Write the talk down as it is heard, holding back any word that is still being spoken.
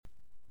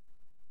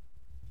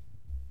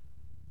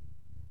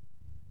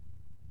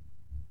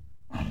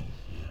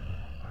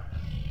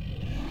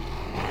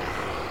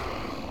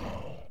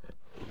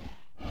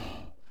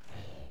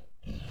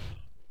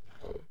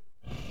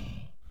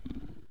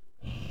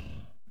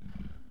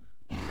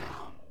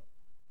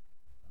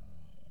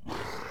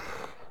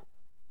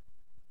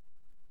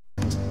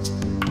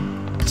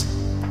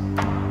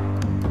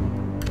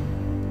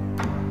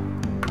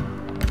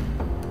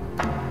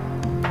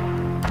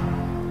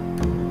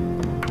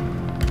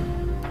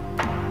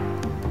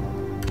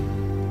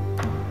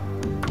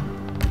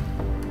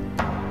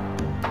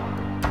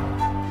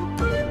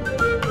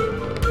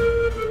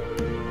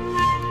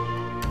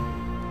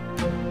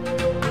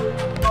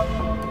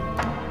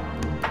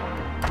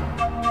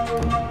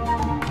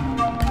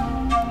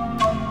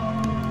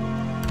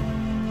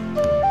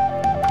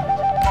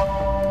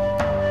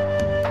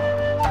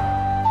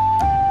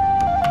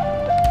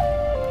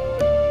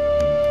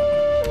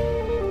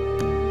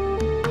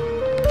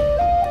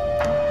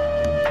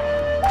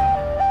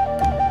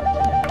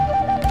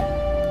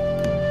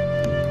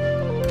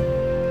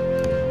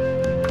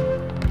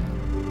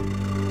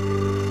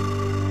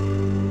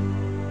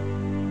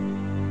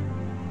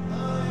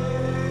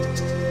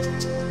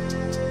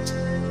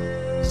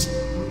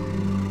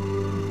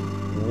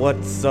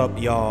What's up,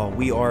 y'all?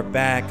 We are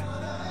back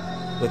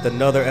with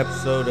another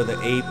episode of the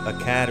Ape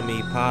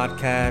Academy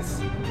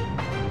podcast,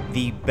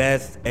 the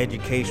best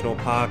educational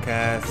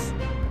podcast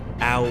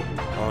out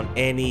on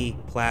any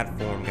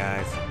platform,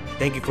 guys.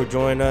 Thank you for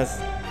joining us.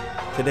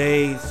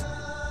 Today's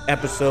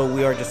episode,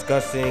 we are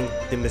discussing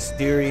the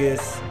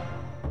mysterious,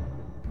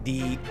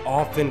 the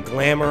often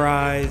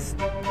glamorized,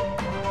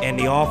 and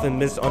the often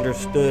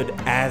misunderstood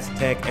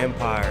Aztec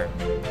Empire.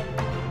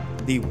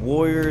 The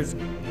warriors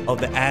of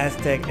the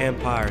Aztec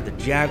Empire, the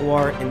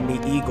jaguar and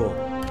the eagle.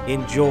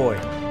 Enjoy.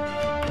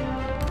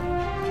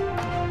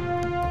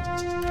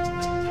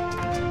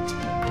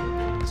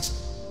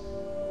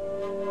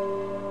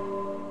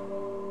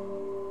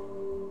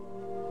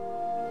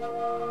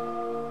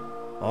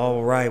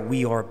 All right,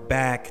 we are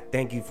back.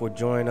 Thank you for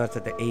joining us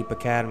at the Ape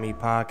Academy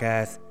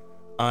podcast.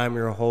 I'm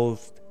your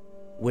host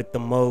with the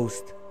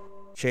most,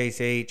 Chase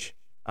H.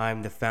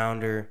 I'm the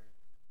founder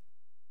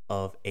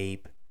of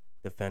Ape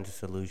Defensive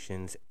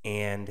Solutions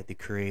and the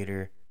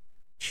creator,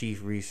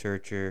 chief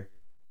researcher,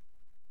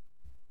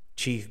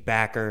 chief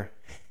backer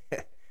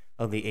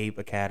of the Ape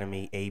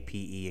Academy,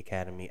 APE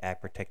Academy,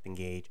 Act Protect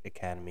Engage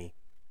Academy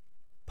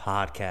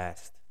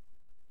podcast.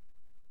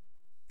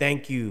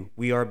 Thank you.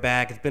 We are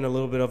back. It's been a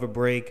little bit of a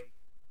break.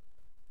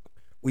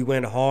 We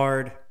went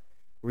hard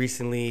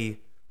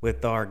recently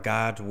with our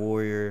God's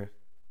Warrior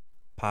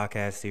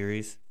podcast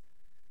series.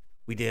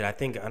 We did, I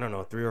think,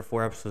 3 or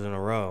 4 episodes in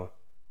a row.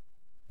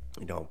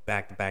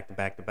 Back to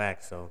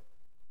back. So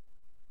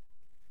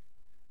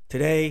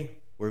today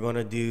we're going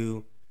to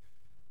do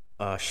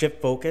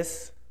shift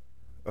focus.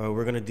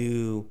 We're going to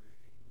do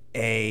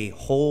a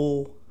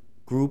whole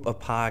group of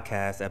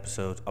podcast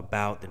episodes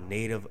about the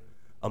Native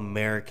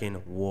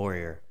American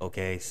warrior.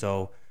 Okay,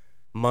 so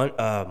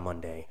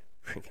Monday,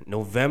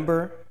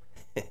 November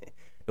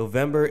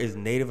is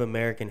Native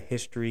American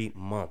History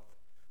Month.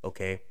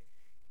 Okay,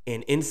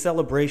 and in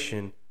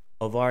celebration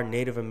of our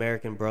Native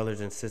American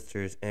brothers and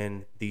sisters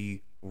and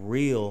the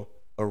real,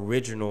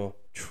 original,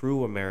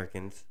 true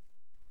Americans,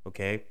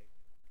 okay?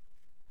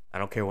 I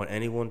don't care what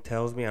anyone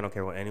tells me. I don't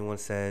care what anyone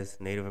says.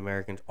 Native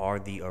Americans are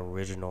the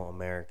original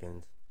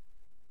Americans.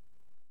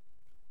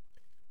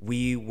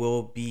 We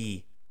will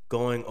be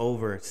going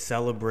over,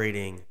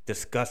 celebrating,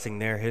 discussing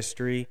their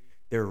history,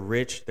 their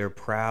rich, their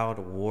proud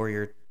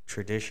warrior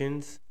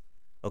traditions,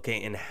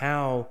 okay, and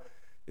how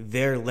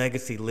their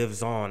legacy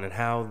lives on and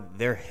how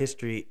their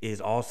history is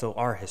also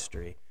our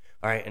history.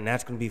 All right, and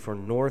that's going to be for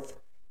North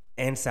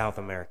and South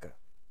America,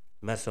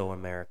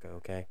 Mesoamerica,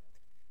 okay?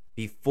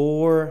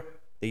 Before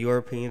the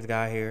Europeans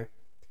got here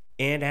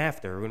and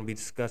after, we're going to be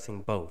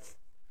discussing both,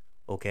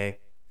 okay?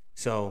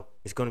 So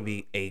it's going to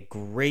be a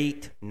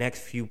great next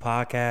few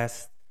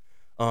podcasts.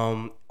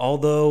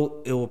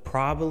 Although it will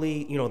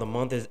probably, the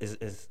month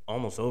is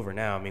almost over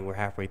now. I mean, we're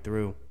halfway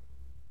through.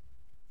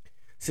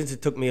 Since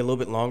it took me a little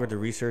bit longer to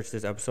research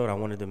this episode, I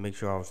wanted to make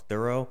sure I was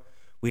thorough.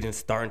 We didn't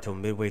start until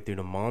midway through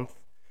the month.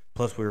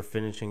 Plus, we were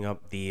finishing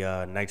up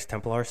the Knights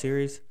Templar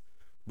series.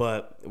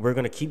 But we're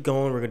going to keep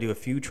going. We're going to do a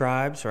few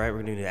tribes, right?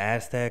 We're going to do the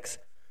Aztecs.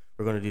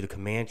 We're going to do the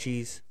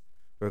Comanches.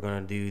 We're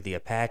going to do the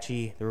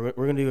Apache. We're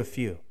going to do a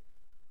few.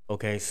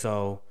 Okay,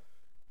 so,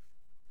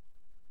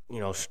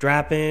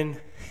 strap in.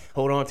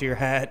 Hold on to your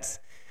hats.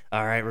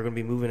 All right, we're going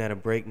to be moving at a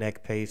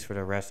breakneck pace for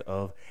the rest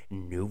of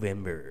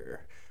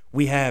November.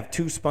 We have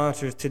 2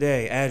 sponsors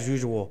today, as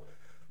usual.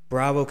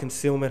 Bravo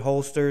Concealment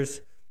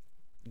Holsters.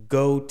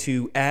 Go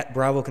to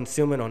 @Bravo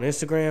Concealment on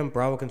Instagram.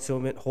 Bravo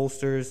Concealment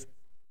Holsters.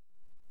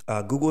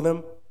 Google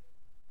them.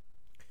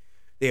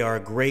 They are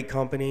a great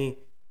company,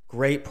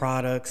 great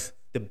products,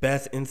 the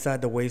best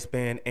inside the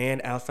waistband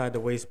and outside the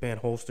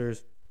waistband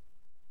holsters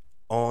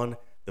on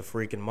the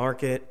freaking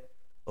market.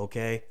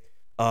 Okay.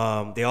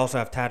 They also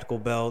have tactical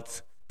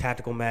belts,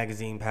 tactical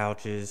magazine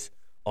pouches,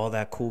 all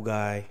that cool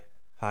guy,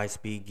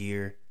 high-speed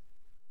gear.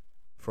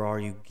 For all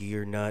you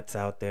gear nuts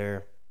out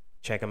there,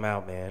 check them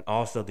out, man.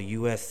 Also, the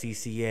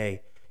USCCA,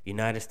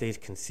 United States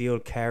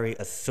Concealed Carry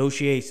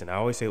Association. I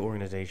always say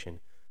organization,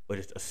 but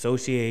it's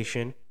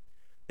association.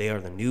 They are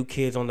the new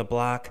kids on the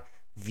block,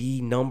 the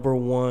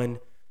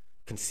 #1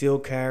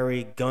 concealed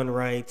carry gun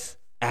rights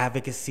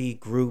advocacy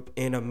group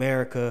in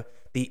America.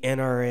 The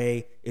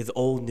NRA is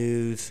old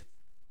news.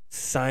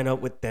 Sign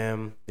up with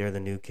them. They're the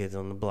new kids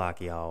on the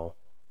block, y'all.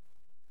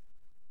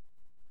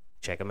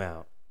 Check them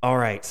out. All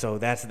right, so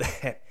that's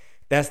that.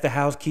 That's the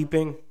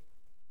housekeeping.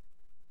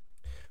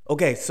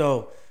 Okay,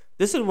 so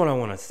this is what I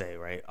want to say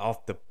right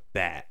off the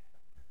bat.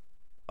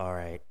 All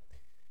right.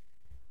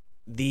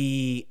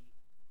 The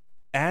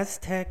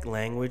Aztec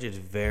language is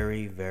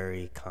very,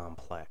 very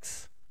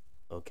complex.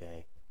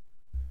 Okay.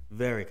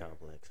 Very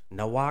complex.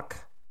 Nahuatl.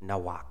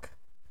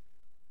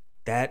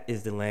 That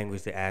is the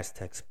language the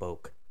Aztecs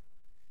spoke.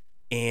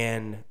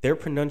 And their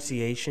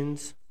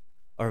pronunciations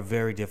are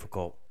very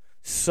difficult.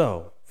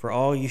 So, for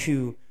all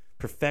you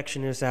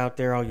perfectionists out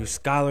there, all you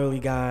scholarly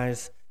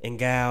guys and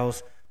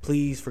gals,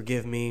 please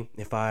forgive me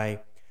if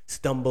I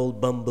stumble,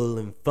 bumble,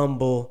 and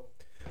fumble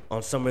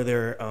on some of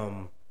their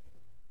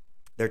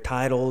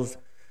titles,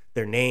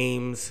 their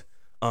names,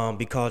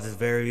 because it's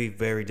very,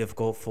 very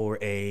difficult for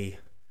a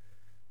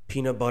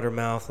peanut butter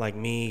mouth like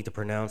me to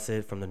pronounce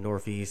it from the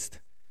Northeast.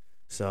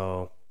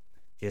 So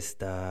just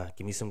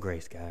give me some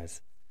grace,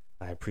 guys.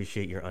 I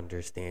appreciate your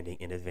understanding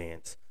in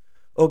advance.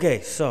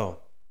 Okay, so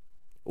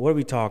what are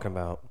we talking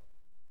about?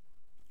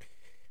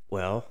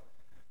 Well,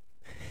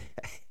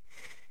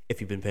 if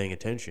you've been paying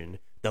attention,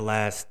 the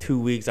last 2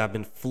 weeks I've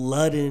been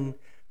flooding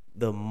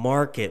the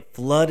market,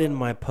 flooding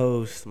my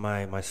posts,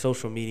 my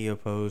social media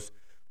posts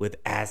with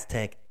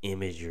Aztec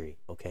imagery,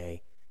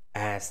 okay?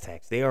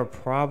 Aztecs. They are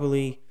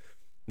probably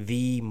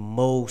the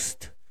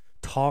most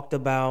talked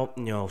about,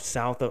 not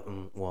South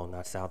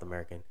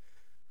American.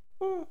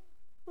 Well,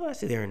 I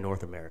say they're in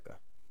North America,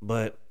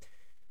 but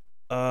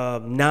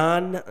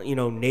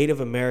Native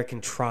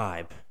American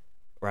tribe,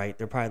 right?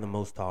 They're probably the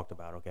most talked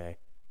about, okay?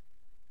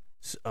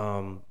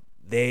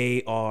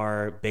 They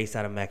are based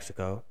out of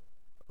Mexico,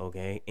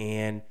 okay?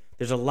 And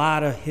there's a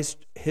lot of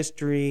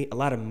history, a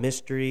lot of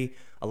mystery,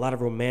 a lot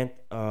of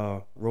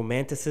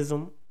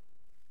romanticism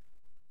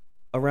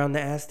around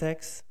the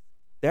Aztecs.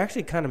 They're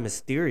actually kind of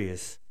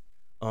mysterious,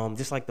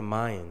 just like the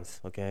Mayans,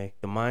 okay?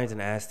 The Mayans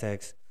and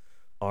Aztecs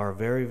are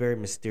very, very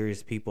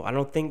mysterious people. I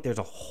don't think there's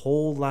a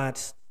whole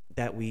lot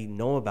that we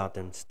know about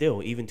them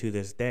still, even to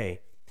this day.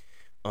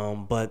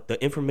 But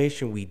the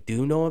information we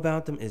do know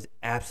about them is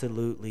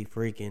absolutely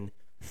freaking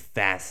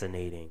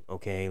fascinating,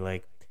 okay?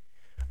 Like,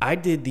 I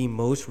did the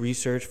most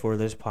research for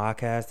this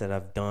podcast that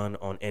I've done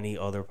on any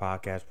other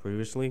podcast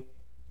previously.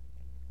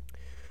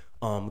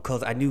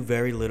 Because I knew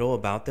very little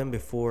about them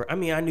before. I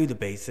mean, I knew the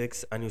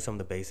basics. I knew some of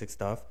the basic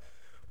stuff.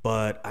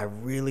 But I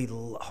really,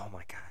 oh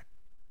my God.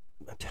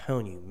 I'm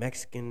telling you,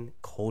 Mexican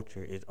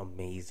culture is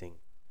amazing.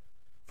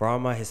 For all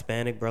my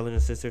Hispanic brothers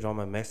and sisters, all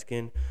my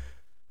Mexican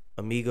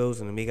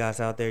amigos and amigas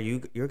out there,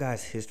 your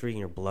guys' history and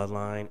your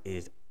bloodline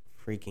is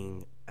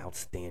freaking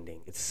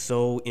outstanding. It's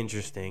so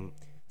interesting,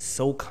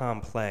 so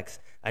complex.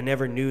 I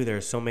never knew there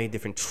are so many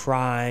different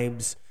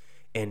tribes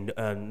and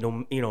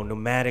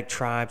nomadic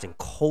tribes and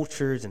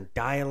cultures and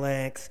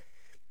dialects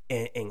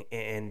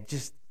and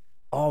just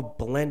all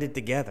blended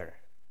together.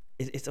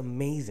 It's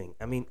amazing.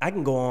 I mean, I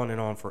can go on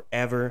and on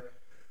forever.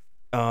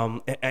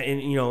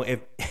 If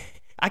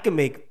I can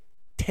make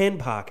 10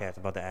 podcasts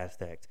about the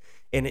Aztecs,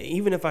 and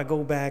even if I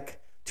go back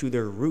to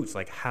their roots,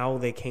 like how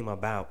they came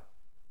about,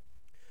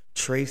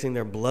 tracing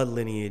their blood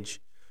lineage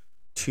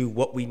to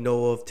what we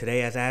know of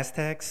today as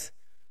Aztecs,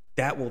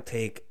 that will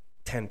take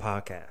 10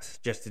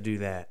 podcasts just to do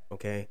that,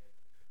 okay?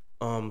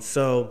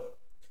 So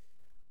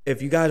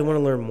if you guys want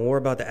to learn more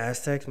about the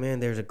Aztecs, man,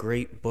 there's a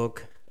great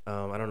book.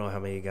 I don't know how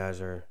many of you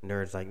guys are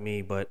nerds like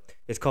me, but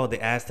it's called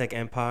The Aztec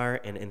Empire,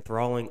 an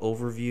enthralling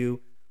overview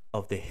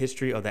of the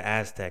history of the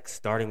Aztecs,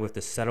 starting with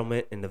the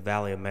settlement in the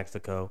Valley of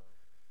Mexico.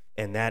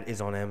 And that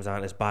is on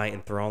Amazon. It's by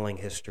Enthralling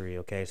History,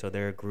 okay? So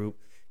they're a group,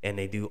 and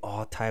they do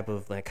all type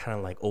of like kind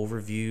of like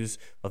overviews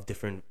of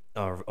different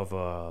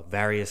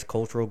various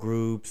cultural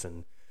groups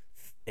and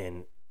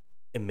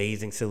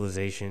amazing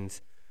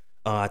civilizations.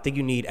 I think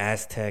you need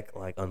Aztec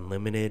like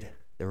Unlimited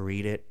to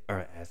read it,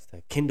 or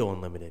Aztec Kindle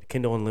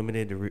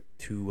Unlimited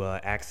to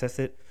access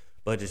it,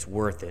 but it's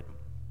worth it.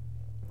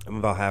 I'm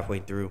about halfway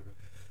through,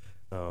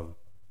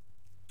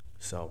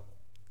 so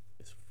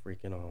it's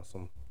freaking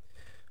awesome.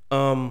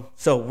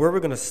 So where we're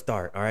gonna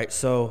start? All right,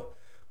 so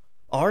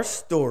our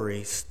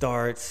story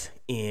starts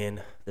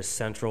in the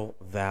Central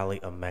Valley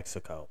of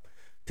Mexico.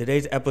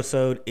 Today's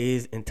episode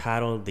is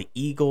entitled "The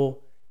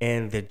Eagle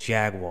and the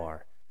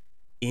Jaguar,"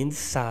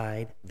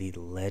 inside the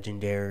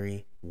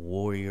legendary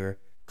warrior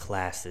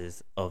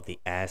classes of the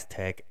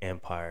Aztec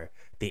Empire,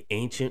 the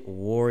ancient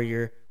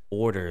warrior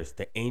orders,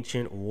 the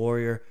ancient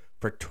warrior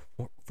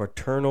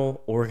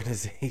fraternal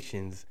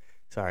organizations.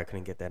 Sorry, I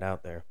couldn't get that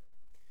out there.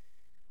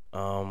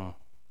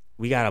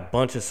 We got a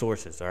bunch of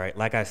sources, all right?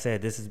 Like I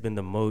said, this has been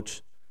the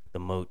most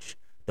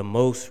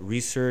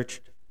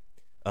researched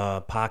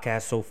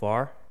podcast so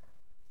far.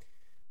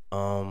 We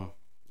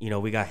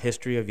got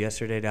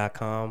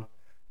historyofyesterday.com,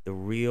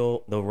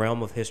 the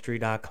realm of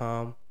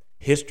history.com,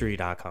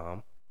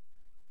 history.com.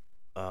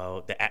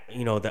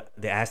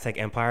 The Aztec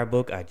Empire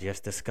book I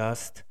just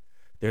discussed.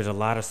 There's a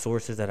lot of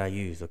sources that I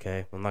use,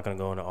 okay? I'm not going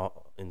to go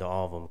into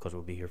all of them because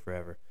we'll be here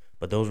forever.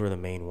 But those were the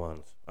main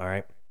ones, all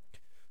right?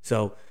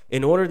 So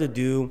in order to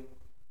do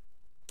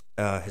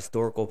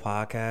historical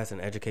podcasts and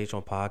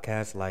educational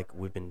podcasts like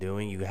we've been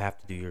doing, you have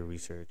to do your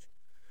research.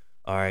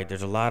 All right,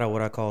 there's a lot of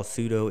what I call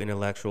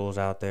pseudo-intellectuals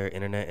out there,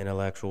 internet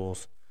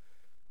intellectuals,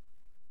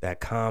 that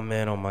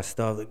comment on my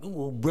stuff like,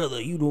 "Oh,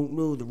 brother, you don't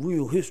know the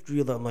real history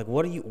of that." I'm like,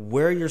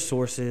 where are your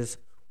sources?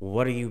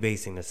 What are you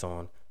basing this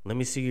on? Let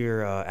me see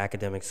your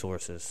academic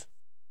sources.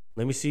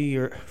 Let me see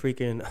your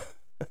freaking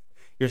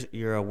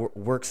your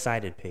works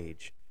cited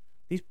page.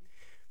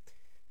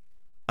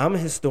 I'm a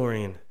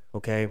historian,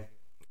 okay?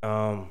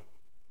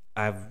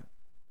 I've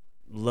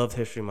loved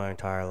history my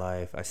entire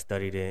life. I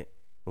studied it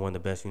in one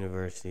of the best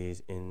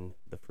universities in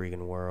the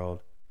freaking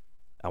world.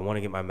 I want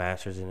to get my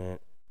master's in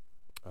it.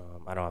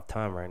 I don't have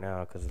time right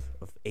now because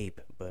of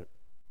APE, but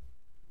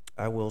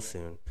I will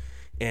soon.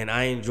 and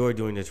I enjoy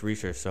doing this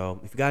research. So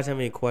if you guys have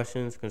any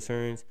questions,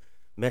 concerns,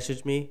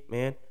 message me,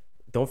 man.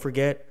 Don't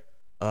forget,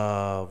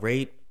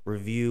 rate,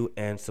 review,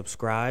 and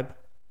subscribe.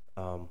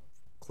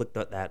 Click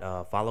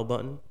that follow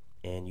button,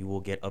 and you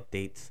will get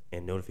updates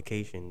and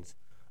notifications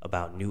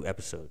about new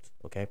episodes.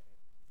 Okay.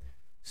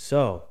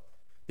 So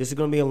this is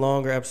gonna be a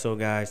longer episode,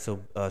 guys.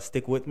 So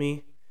stick with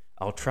me.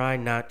 I'll try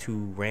not to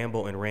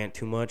ramble and rant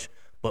too much,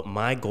 but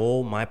my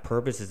goal, my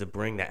purpose is to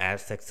bring the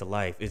Aztecs to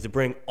life, is to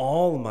bring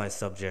all of my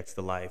subjects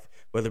to life,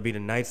 whether it be the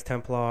Knights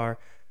Templar,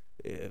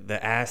 the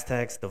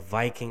Aztecs, the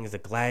Vikings, the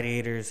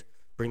gladiators,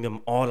 bring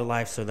them all to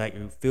life so that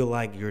you feel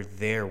like you're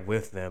there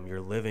with them, you're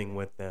living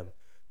with them.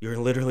 You're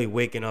literally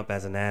waking up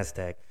as an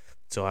Aztec.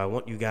 So I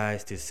want you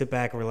guys to sit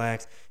back and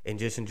relax and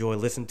just enjoy,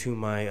 listen to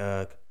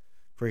my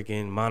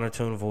freaking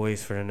monotone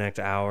voice for the next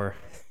hour.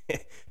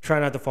 Try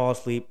not to fall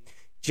asleep.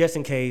 Just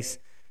in case,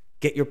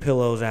 get your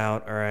pillows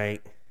out, all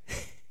right?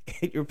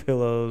 Get your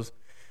pillows.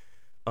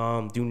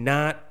 Do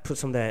not put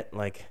some of that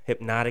like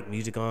hypnotic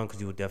music on because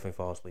you will definitely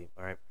fall asleep,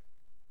 all right?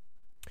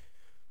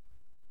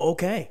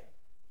 Okay,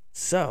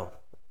 so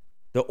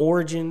the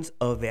origins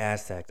of the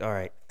Aztecs. All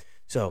right,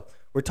 so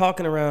we're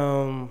talking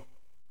around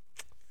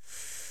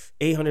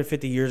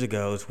 850 years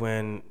ago is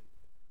when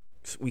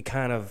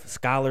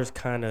scholars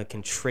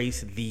can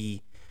trace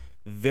the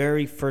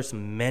very first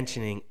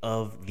mentioning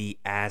of the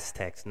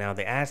Aztecs. Now,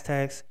 the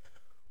Aztecs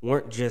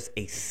weren't just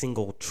a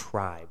single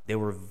tribe. There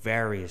were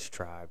various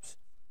tribes.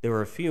 There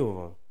were a few of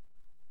them.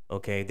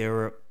 Okay, they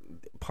were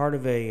part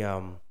of a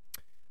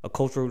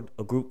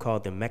group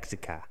called the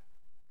Mexica.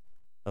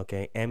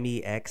 Okay,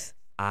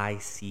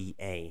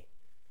 Mexica,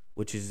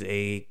 which is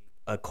a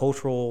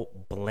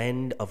cultural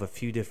blend of a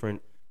few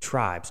different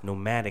tribes,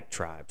 nomadic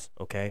tribes.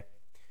 Okay,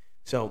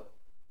 so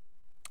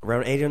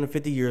around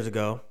 850 years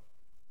ago,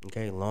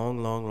 okay,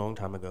 long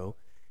time ago,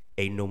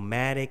 a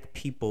nomadic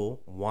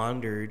people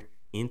wandered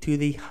into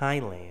the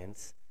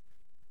highlands,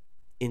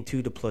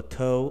 into the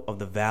plateau of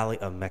the Valley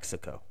of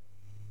Mexico.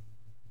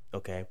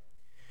 Okay,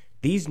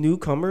 these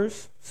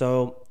newcomers,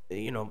 so,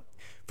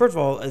 first of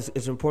all,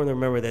 it's important to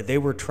remember that they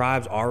were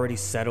tribes already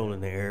settled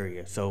in the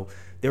area. So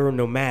they were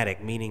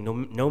nomadic, meaning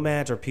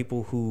nomads are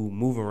people who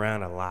move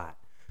around a lot.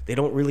 They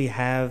don't really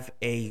have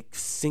a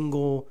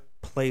single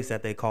place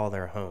that they call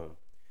their home,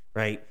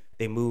 right?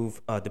 They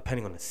move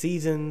depending on the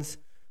seasons,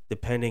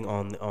 depending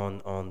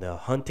on the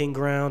hunting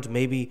grounds.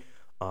 Maybe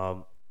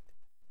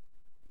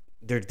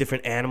there are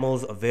different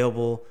animals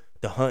available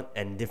to hunt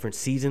in different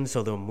seasons,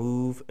 so they'll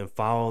move and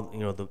follow,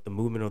 the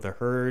movement of the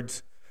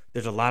herds.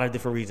 There's a lot of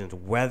different reasons.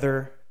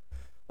 Weather,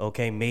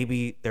 okay,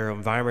 maybe their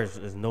environment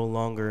is no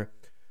longer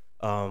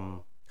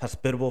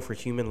hospitable for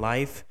human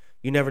life.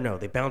 You never know.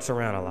 They bounce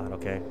around a lot,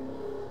 okay?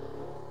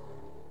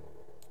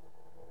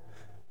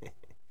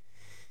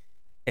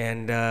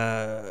 And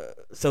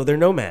so they're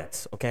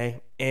nomads,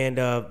 okay? And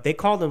they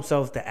call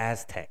themselves the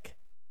Aztec,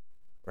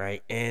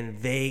 right?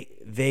 And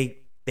they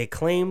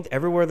claimed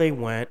everywhere they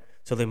went.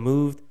 So they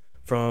moved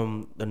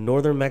from the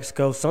northern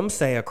Mexico, some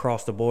say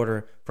across the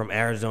border from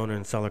Arizona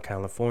and Southern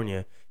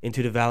California,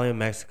 into the Valley of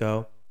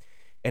Mexico.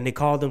 And they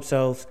called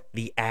themselves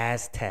the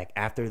Aztec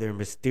after their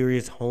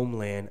mysterious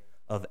homeland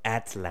of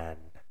Aztlan,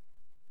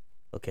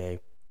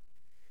 okay?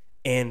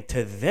 And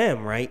to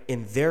them, right,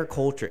 in their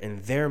culture,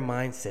 in their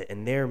mindset,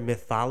 in their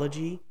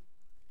mythology,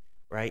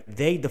 right,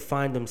 they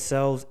defined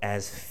themselves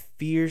as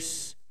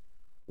fierce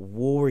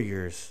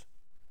warriors,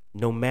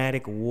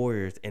 nomadic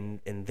warriors,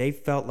 and they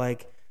felt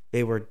like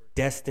they were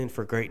destined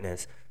for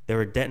greatness. They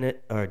were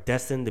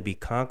destined to be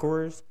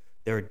conquerors.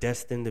 They were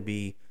destined to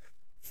be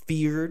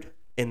feared,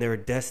 and they were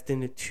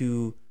destined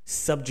to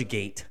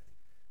subjugate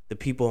the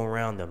people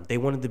around them. They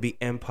wanted to be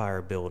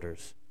empire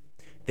builders.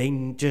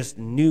 They just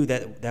knew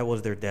that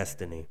was their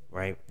destiny,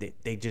 right?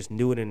 They just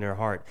knew it in their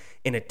heart,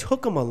 and it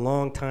took them a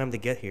long time to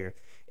get here.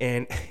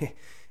 And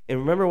and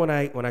remember when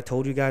I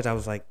told you guys, I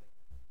was like,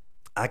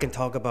 I can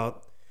talk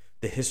about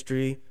the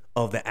history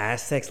of the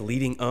Aztecs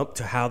leading up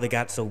to how they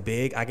got so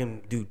big. I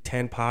can do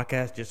 10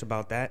 podcasts just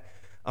about that.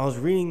 I was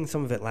reading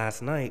some of it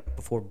last night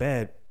before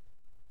bed,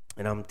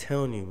 and I'm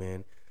telling you,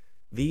 man,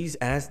 the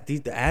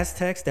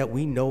Aztecs that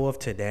we know of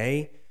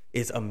today,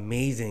 is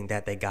amazing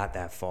that they got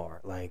that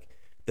far. Like,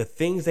 the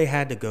things they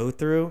had to go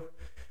through,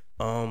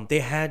 they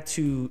had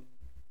to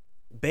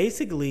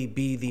basically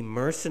be the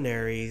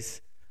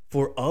mercenaries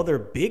for other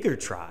bigger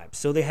tribes.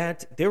 So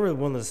they were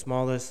one of the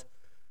smallest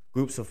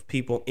groups of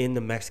people in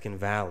the Mexican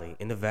Valley,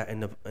 in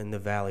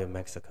the Valley of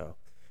Mexico,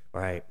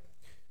 right?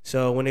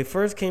 So when they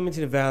first came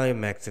into the Valley of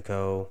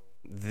Mexico,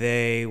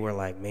 they were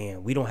like,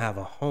 man, we don't have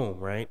a home,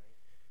 right?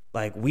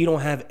 Like, we don't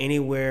have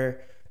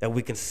anywhere that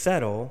we can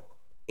settle,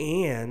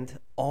 and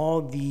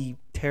all the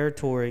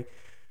territory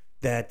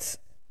that's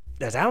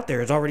out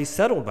there is already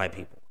settled by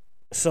people.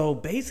 So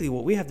basically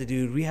what we have to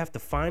do, we have to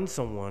find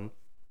someone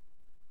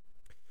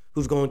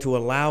who's going to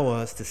allow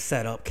us to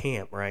set up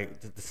camp, right?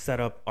 To set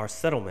up our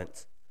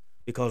settlements,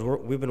 because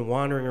we've been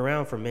wandering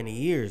around for many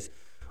years.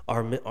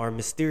 Our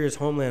mysterious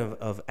homeland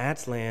of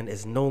Aztlan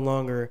is no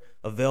longer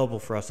available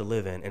for us to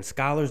live in, and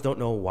scholars don't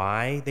know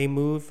why they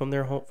moved from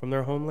their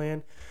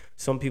homeland,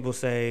 Some people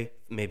say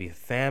maybe a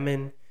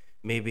famine,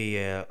 maybe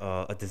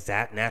a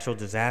natural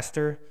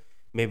disaster,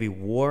 maybe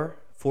war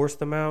forced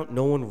them out.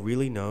 No one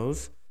really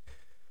knows.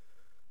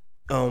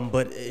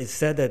 But it's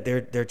said that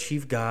their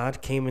chief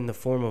god came in the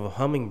form of a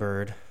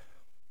hummingbird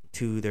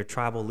to their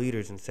tribal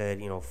leaders and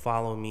said,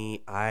 follow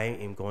me. I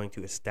am going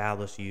to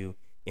establish you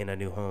in a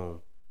new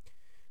home.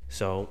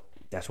 So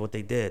that's what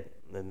they did.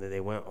 And they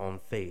went on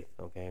faith,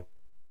 okay?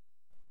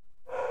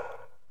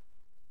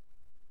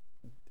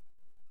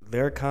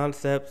 Their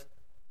concepts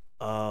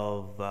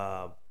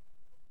of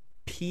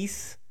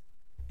peace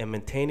and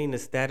maintaining the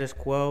status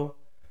quo,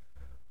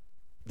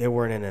 they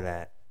weren't into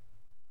that.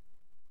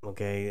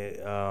 Okay,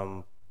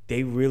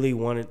 they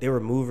were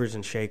movers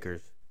and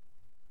shakers.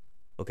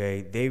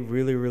 Okay, they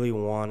really, really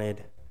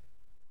wanted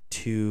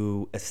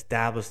to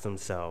establish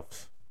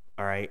themselves.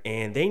 All right,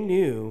 and they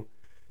knew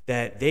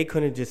that they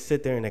couldn't just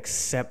sit there and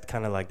accept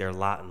kind of like their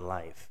lot in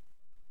life.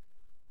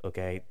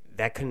 Okay,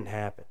 that couldn't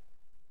happen.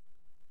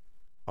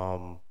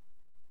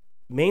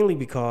 Mainly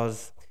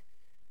because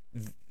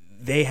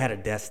they had a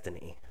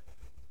destiny.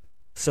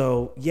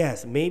 So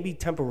yes, maybe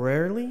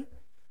temporarily,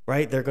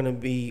 right? They're going to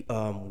be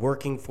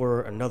working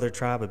for another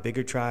tribe, a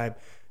bigger tribe.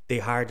 They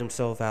hired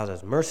themselves out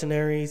as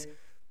mercenaries.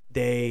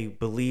 They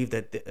believe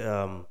that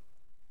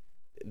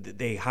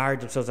they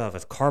hired themselves out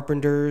as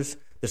carpenters.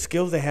 The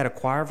skills they had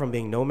acquired from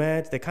being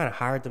nomads, they kind of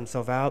hired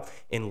themselves out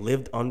and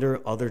lived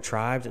under other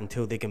tribes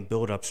until they can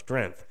build up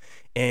strength.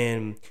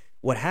 And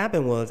what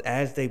happened was,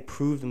 as they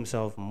proved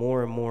themselves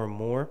more and more and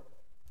more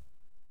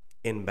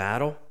in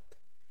battle,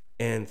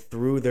 and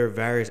through their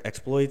various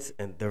exploits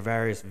and their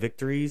various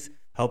victories,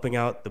 helping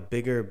out the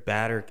bigger,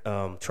 badder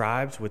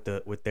tribes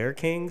with their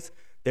kings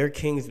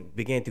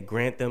began to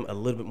grant them a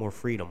little bit more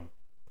freedom.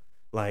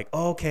 Like,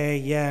 okay,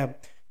 yeah,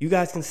 you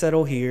guys can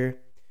settle here.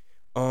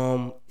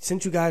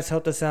 Since you guys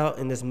helped us out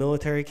in this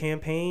military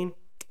campaign,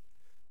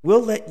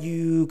 we'll let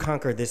you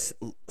conquer this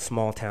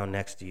small town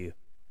next to you.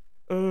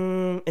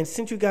 And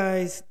since you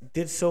guys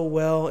did so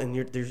well and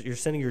you're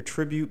sending your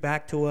tribute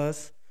back to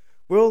us,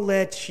 we'll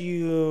let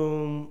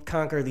you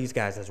conquer these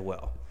guys as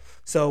well.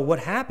 So what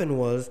happened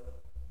was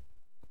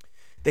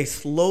they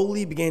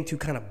slowly began to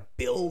kind of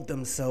build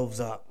themselves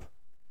up,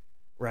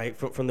 right,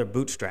 from their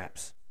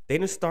bootstraps. They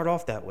didn't start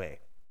off that way.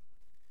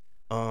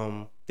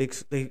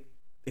 They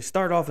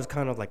started off as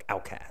kind of like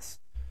outcasts,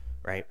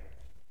 right?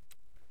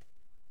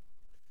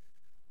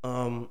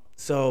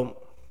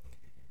 So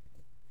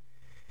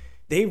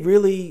they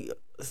really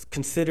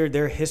considered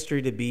their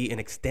history to be an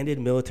extended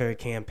military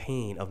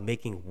campaign of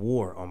making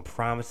war on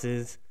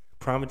provinces,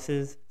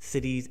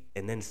 cities,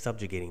 and then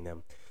subjugating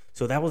them.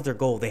 So that was their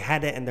goal. They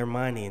had that in their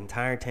mind the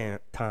entire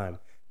time.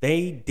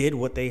 They did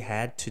what they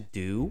had to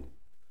do,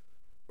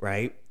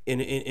 right,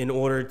 in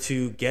order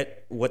to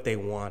get what they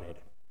wanted.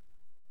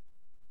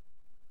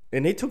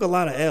 And they took a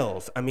lot of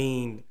L's. I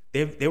mean,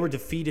 they were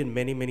defeated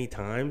many, many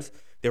times.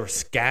 They were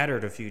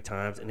scattered a few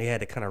times, and they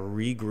had to kind of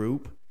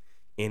regroup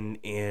and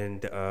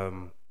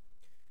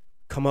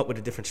come up with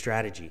a different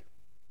strategy.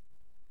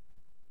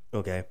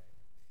 Okay.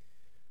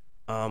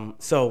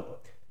 So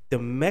the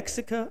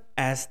Mexica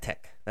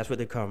Aztec, that's what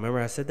they call. Remember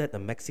I said that? The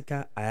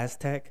Mexica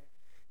Aztec.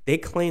 They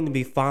claim to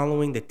be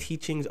following the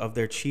teachings of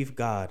their chief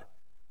god.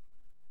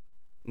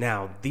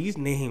 Now, these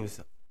names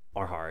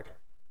are hard.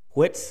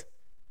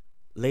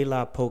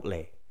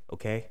 Huitzotlipochtli,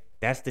 okay?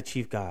 That's the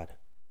chief god.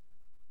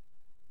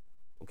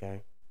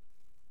 Okay?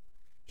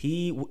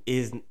 He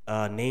is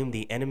named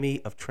the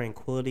enemy of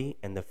tranquility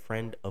and the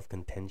friend of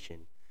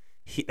contention.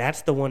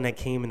 That's the one that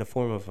came in the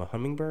form of a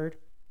hummingbird.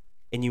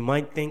 And you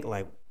might think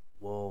like,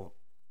 well,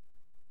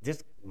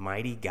 this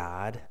mighty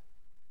god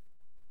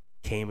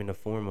came in the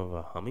form of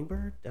a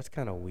hummingbird? That's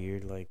kind of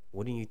weird. Like,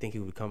 wouldn't you think he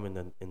would come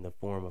in the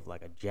form of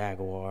like a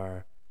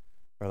jaguar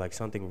or like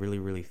something really,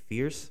 really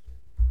fierce?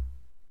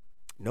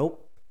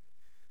 Nope.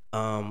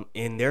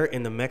 In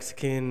the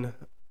Mexican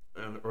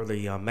or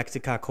the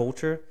Mexica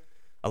culture,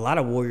 a lot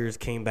of warriors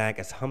came back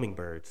as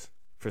hummingbirds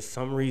for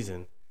some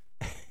reason.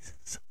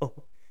 So,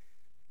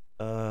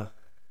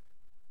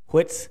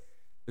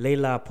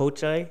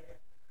 Huitzotlipochtli,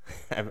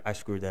 I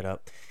screwed that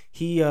up.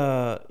 He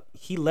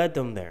led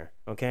them there.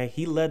 Okay,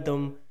 he led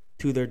them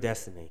to their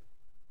destiny.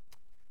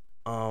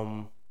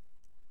 And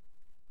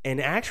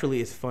actually,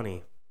 it's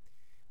funny.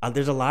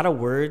 There's a lot of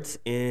words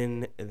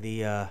in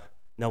the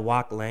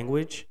Nahuatl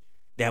language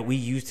that we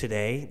use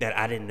today that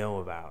I didn't know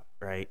about.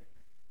 Right.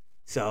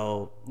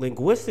 So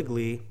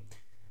linguistically,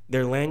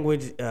 their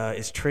language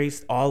is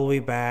traced all the way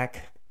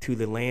back to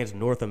the lands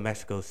north of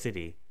Mexico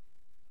City.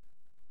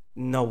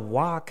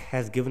 Nahuatl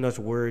has given us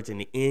words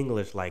in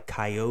English like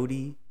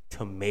coyote,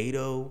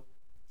 tomato,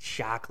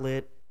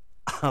 chocolate,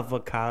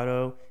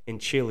 avocado,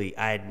 and chili.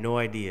 I had no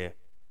idea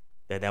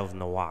that was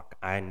Nahuatl.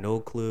 I had no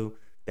clue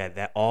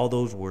that all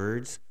those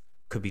words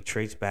could be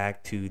traced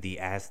back to the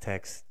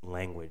Aztecs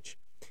language.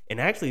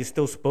 And actually, it's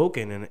still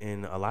spoken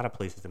in a lot of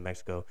places in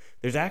Mexico.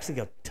 There's actually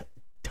a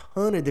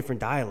ton of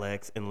different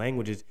dialects and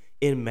languages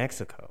in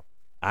Mexico.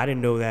 I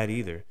didn't know that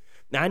either.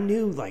 Now, I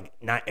knew, like,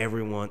 not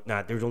everyone,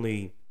 there's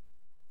only,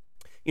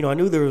 I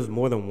knew there was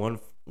more than one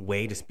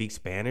way to speak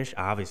Spanish,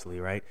 obviously,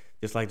 right?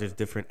 Just like there's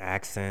different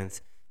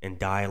accents and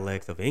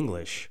dialects of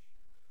English.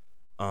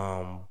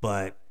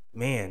 But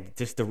man,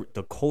 just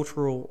the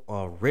cultural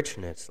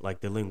richness,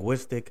 like the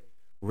linguistic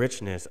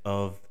richness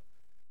of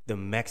the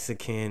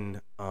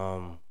Mexican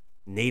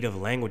native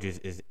languages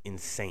is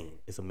insane.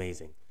 It's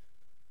amazing.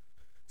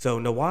 So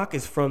Nawak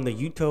is from the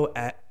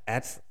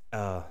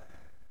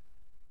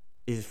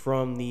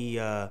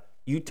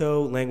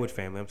Uto language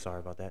family. I'm sorry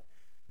about that.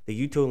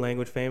 The Uto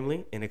language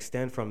family and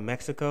extend from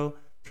Mexico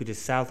to the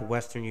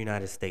southwestern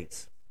United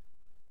States.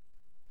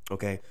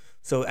 Okay,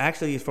 so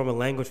actually, it's from a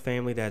language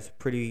family that's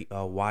pretty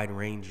wide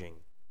ranging.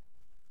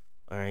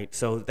 All right,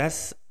 so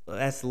that's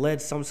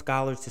led some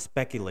scholars to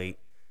speculate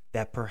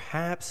that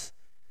perhaps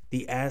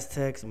the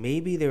Aztecs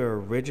maybe they were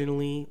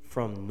originally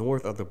from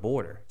north of the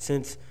border,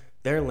 since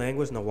their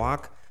language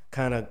Nawak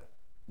kind of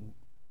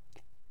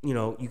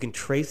you can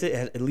trace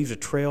it. It leaves a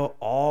trail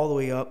all the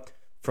way up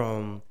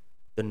from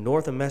the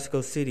north of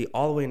Mexico City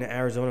all the way into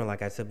Arizona,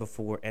 like I said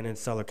before, and in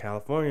Southern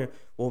California.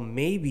 Well,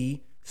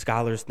 maybe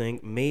scholars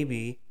think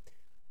maybe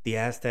the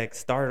Aztecs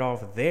started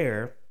off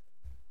there,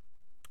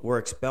 were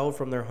expelled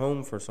from their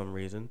home for some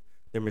reason,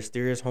 their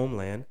mysterious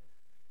homeland,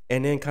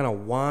 and then kind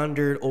of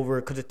wandered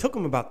over, because it took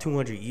them about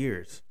 200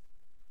 years,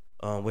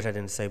 which I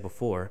didn't say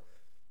before.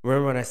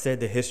 Remember when I said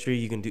the history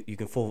you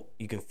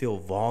can fill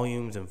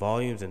volumes and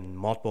volumes and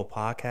multiple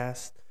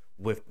podcasts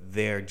with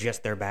their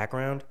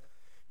background.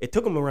 It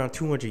took them around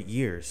 200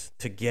 years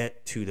to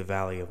get to the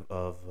Valley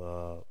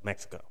of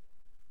Mexico.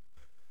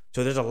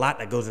 So there's a lot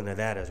that goes into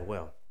that as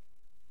well.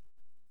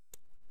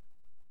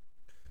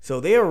 So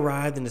they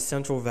arrived in the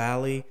Central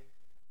Valley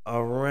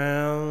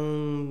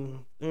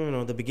around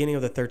the beginning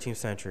of the 13th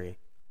century.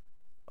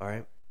 All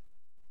right.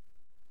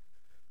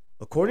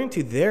 According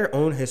to their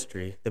own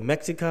history, the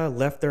Mexica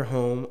left their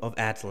home of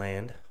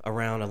Aztlan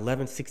around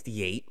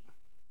 1168,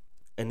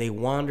 and they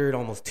wandered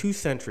almost 2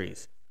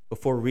 centuries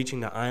before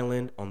reaching the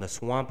island on the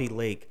swampy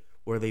lake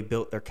where they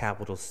built their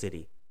capital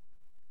city.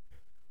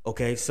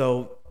 Okay,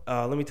 so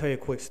let me tell you a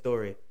quick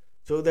story.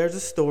 So there's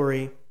a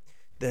story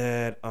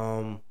that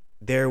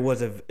there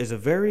is a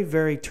very,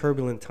 very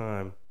turbulent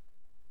time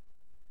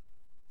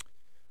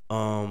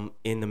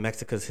in the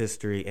Mexica's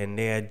history, and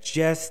they had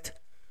just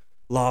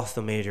lost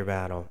a major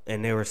battle,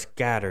 and they were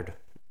scattered,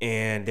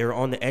 and they were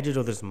on the edges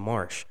of this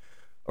marsh.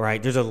 All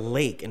right, there's a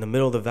lake in the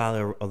middle of the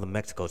Valley of the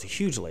Mexico. It's a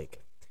huge lake,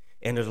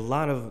 and there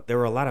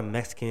were a lot of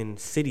Mexican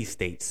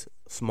city-states,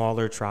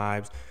 smaller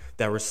tribes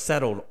that were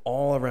settled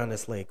all around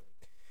this lake,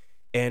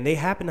 and they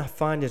happened to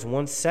find this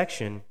one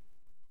section,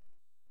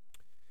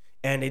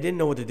 and they didn't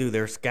know what to do. They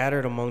were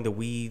scattered among the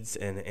weeds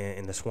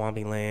and the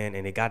swampy land,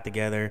 and they got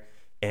together,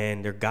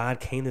 and their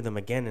God came to them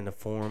again in the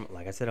form,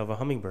 like I said, of a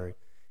hummingbird.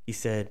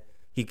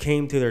 He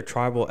came to their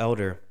tribal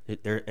elder,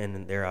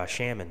 their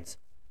shamans.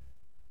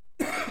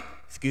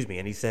 Excuse me.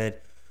 And he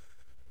said,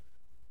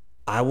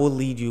 I will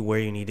lead you where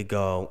you need to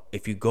go.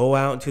 If you go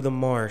out into the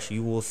marsh,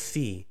 you will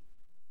see.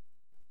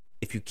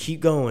 If you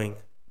keep going,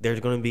 there's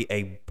going to be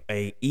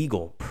a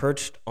eagle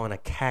perched on a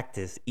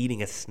cactus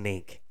eating a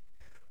snake.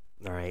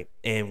 All right.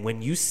 And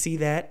when you see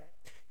that,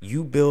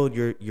 you build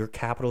your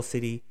capital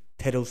city,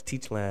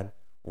 Tenochtitlan,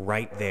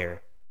 right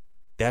there.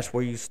 That's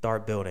where you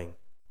start building.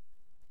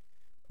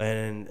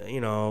 And,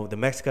 the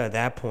Mexica at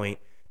that point,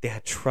 they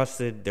had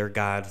trusted their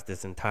gods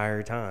this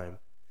entire time.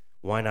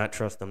 Why not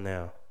trust them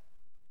now?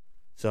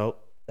 So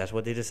that's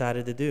what they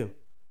decided to do.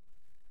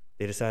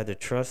 They decided to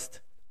trust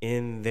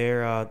in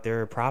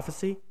their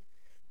prophecy.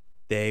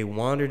 They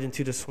wandered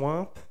into the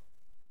swamp,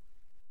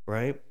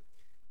 right?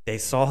 They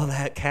saw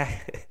that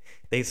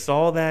they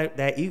saw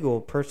that eagle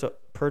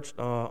perched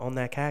on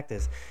that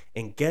cactus,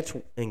 and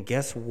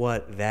guess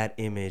what that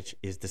image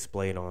is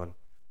displayed on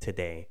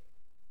today?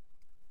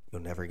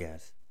 You'll never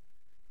guess.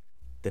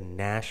 The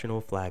national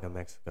flag of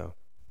Mexico.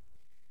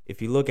 If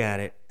you look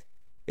at it,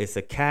 it's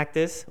a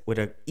cactus with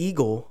an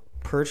eagle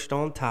perched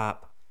on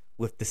top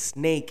with the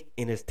snake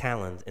in his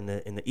talons, and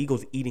the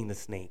eagle's eating the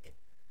snake.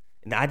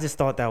 And I just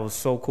thought that was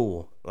so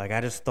cool. Like,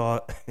 I just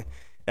thought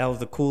that was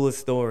the coolest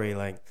story.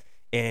 Like,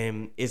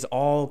 and it's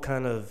all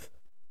kind of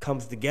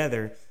comes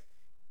together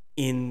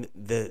in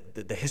the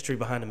history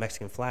behind the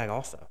Mexican flag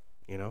also,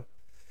 It's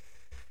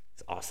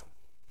awesome.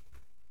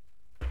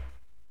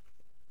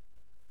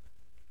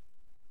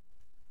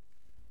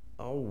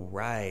 All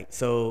right.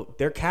 So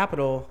their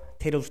capital,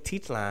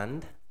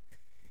 Tenochtitlan,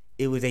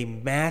 it was a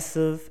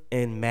massive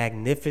and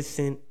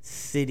magnificent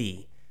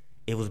city.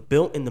 It was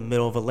built in the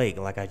middle of a lake,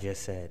 like I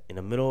just said, in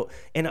the middle.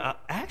 And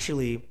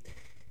actually,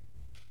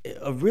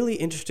 a really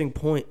interesting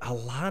point. A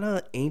lot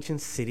of ancient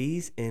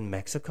cities in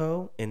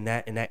Mexico, in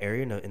that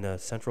area, in the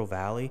Central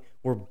Valley,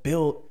 were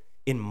built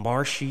in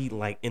marshy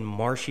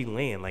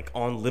land, like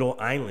on little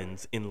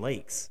islands in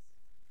lakes.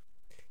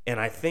 And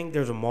I think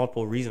there's a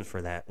multiple reasons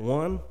for that.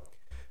 One,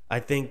 I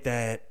think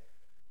that,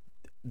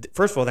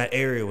 first of all, that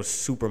area was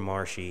super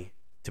marshy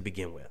to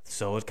begin with.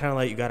 So it's kind of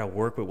like you got to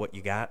work with what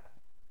you got.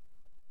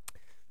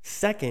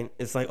 Second,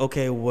 it's like,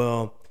 okay,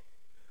 well,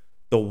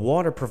 the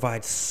water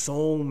provides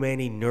so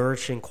many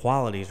nourishing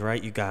qualities,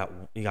 right? You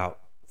got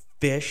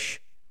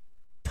fish,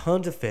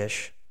 tons of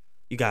fish.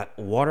 You got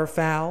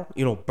waterfowl,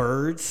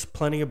 birds,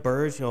 plenty of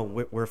birds.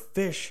 Where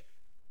fish,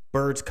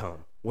 birds come.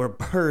 Where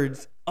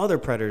birds, other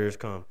predators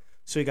come.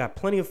 So you got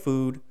plenty of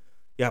food.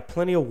 You got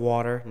plenty of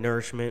water,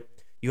 nourishment.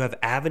 You have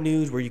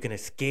avenues where you can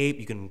escape.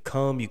 You can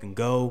come, you can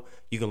go.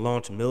 You can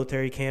launch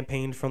military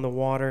campaigns from the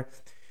water.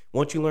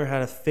 Once you learn how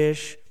to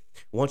fish,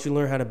 once you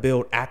learn how to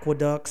build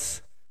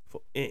aqueducts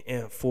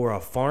for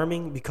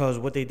farming, because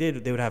what they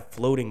did, they would have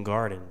floating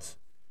gardens,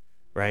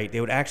 right? They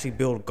would actually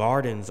build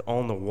gardens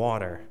on the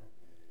water,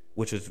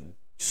 which is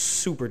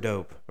super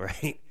dope,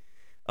 right?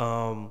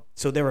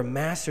 So they were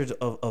masters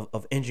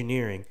of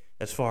engineering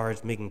as far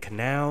as making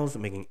canals,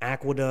 making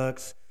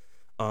aqueducts,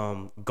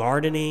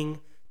 gardening.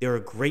 They were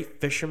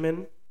great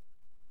fishermen.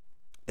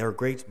 They were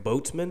great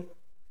boatsmen,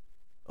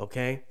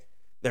 okay?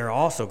 They're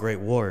also great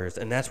warriors,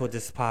 and that's what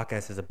this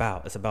podcast is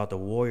about. It's about the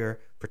warrior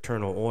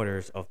fraternal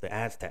orders of the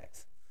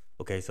Aztecs,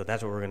 okay? So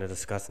that's what we're going to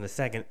discuss in a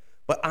second.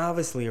 But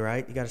obviously,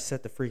 right, you got to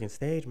set the freaking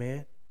stage,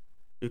 man.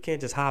 You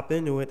can't just hop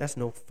into it. That's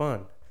no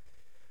fun.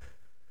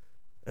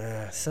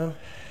 So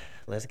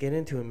let's get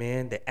into it,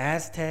 man. The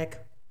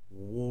Aztec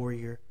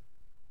warrior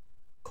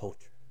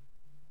culture.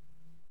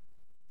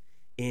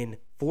 In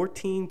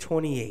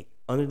 1428,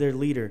 under their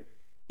leader,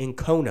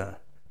 Incona,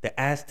 the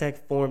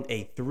Aztec formed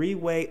a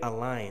three-way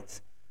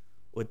alliance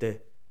with the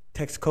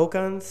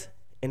Texcocans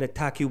and the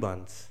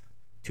Tacubans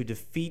to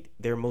defeat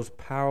their most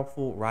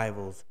powerful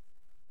rivals,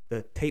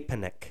 the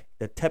Tepanec.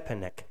 The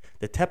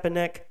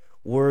Tepanec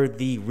were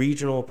the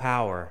regional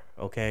power,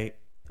 okay,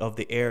 of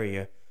the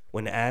area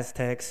when the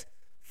Aztecs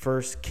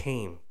first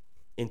came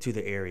into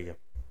the area,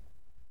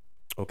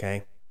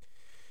 okay?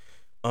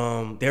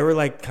 They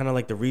were kind of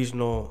like the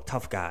regional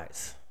tough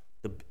guys,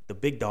 the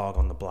big dog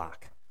on the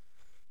block.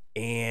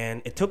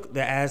 And it took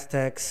the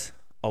Aztecs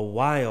a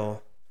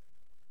while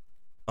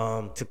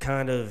to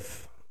kind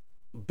of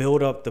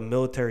build up the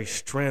military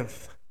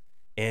strength.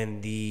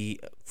 And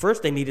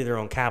first they needed their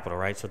own capital,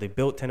 right? So they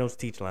built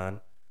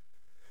Tenochtitlan.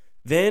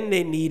 Then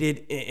they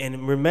needed,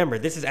 and remember,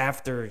 this is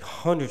after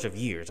hundreds of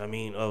years,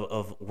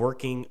 of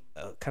working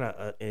kind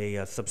of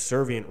a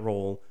subservient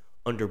role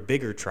under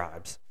bigger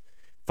tribes.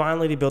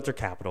 Finally, they built their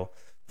capital.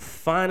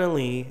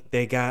 Finally,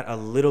 they got a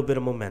little bit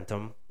of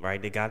momentum,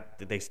 right?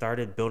 They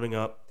started building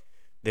up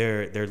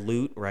their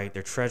loot, right?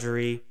 Their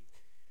treasury,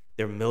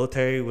 their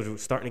military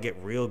was starting to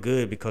get real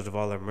good because of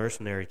all their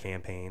mercenary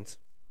campaigns.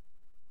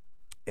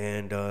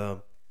 And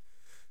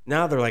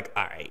now they're like,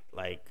 all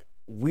right,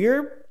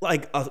 we're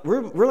like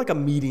a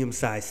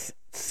medium-sized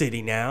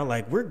city now.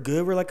 We're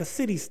good. We're like a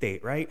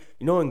city-state, right?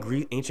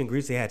 In ancient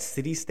Greece, they had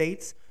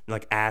city-states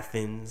like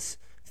Athens,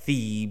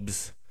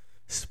 Thebes,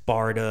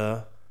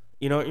 Sparta.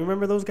 You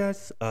remember those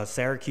guys?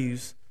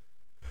 Syracuse.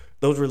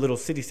 Those were little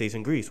city-states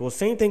in Greece. Well,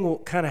 same thing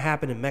kind of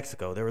happened in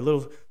Mexico. There were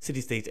little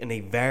city-states, and they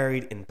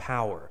varied in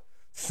power.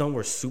 Some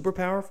were super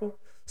powerful.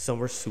 Some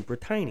were super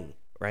tiny,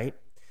 right?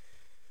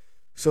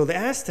 So the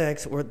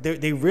Aztecs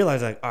they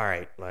realized all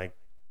right,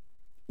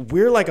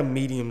 we're like a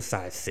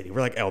medium-sized city.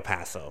 We're like El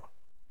Paso,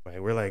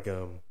 right? We're like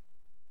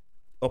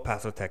El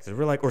Paso, Texas.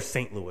 We're or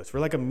St. Louis. We're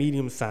like a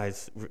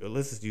medium-sized.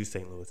 Let's just use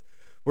St. Louis.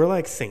 We're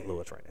like St.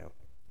 Louis right now.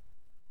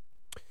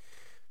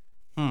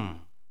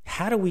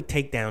 How do we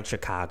take down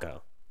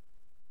Chicago?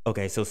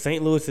 Okay, so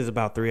St. Louis is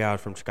about 3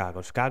 hours from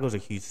Chicago. Chicago's a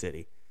huge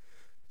city.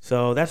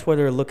 So that's where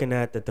they're looking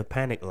at the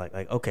panic,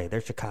 okay,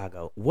 there's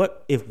Chicago.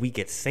 What if we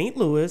get St.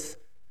 Louis,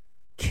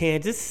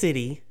 Kansas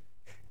City,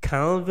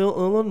 Collinsville,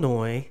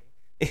 Illinois?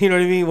 You know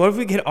what I mean? What if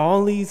we get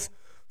all these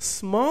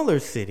smaller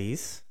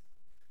cities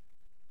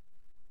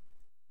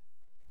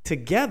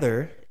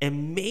together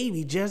and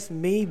maybe, just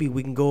maybe,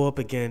 we can go up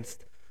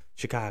against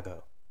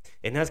Chicago?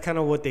 And that's kind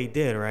of what they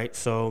did, right?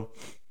 So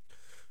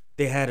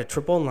they had a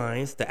triple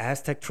alliance, the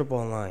Aztec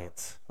Triple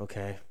Alliance,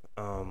 okay?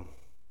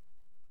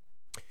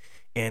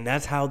 And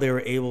that's how they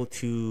were able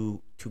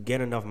to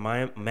get enough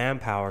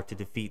manpower to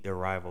defeat their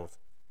rivals.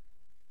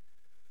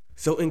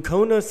 So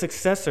Incona's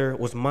successor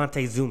was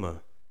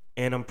Montezuma.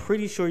 And I'm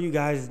pretty sure you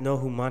guys know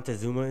who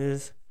Montezuma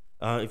is.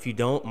 If you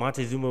don't,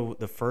 Montezuma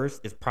the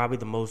First is probably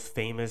the most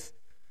famous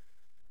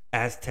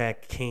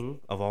Aztec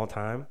king of all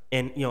time.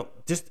 And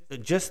just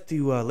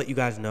to let you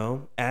guys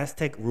know,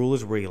 Aztec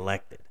rulers were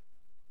elected.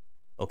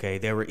 Okay,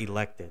 they were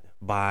elected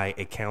by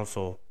a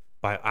council,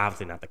 by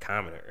obviously not the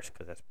commoners,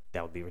 because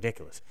that would be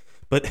ridiculous.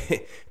 But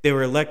they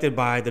were elected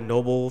by the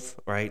nobles,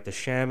 right? The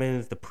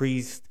shamans, the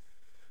priests,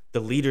 the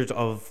leaders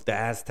of the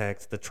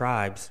Aztecs, the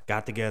tribes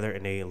got together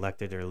and they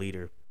elected their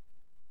leader.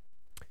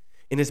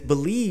 And it's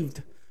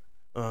believed,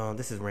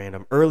 this is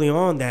random, early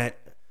on that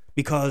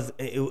because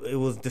it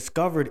was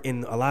discovered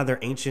in a lot of their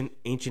ancient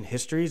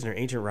histories and their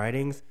ancient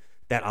writings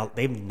that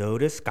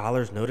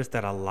scholars noticed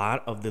that a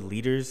lot of the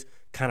leaders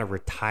kind of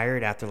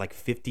retired after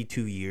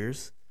 52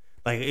 years.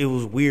 It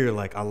was weird.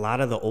 A lot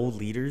of the old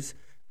leaders,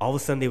 all of a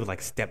sudden they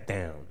would step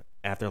down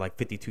after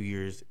 52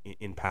 years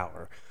in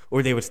power,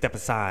 or they would step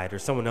aside, or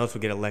someone else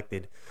would get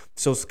elected.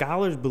 So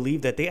scholars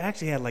believe that they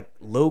actually had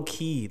low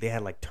key, they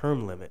had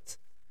term limits.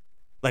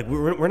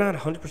 We're not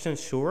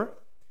 100% sure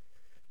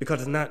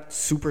because it's not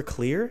super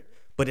clear,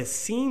 But it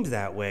seems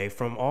that way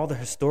from all the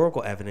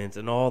historical evidence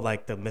and all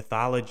like the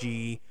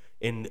mythology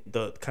and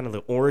the kind of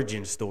the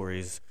origin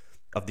stories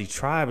of these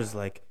tribes.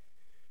 Like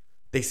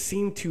they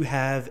seem to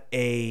have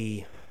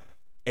a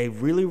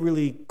really,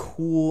 really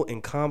cool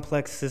and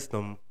complex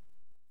system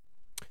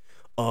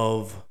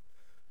of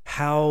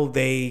how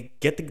they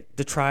get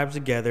the tribes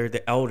together,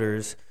 the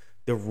elders,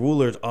 the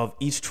rulers of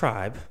each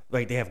tribe.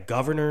 Like they have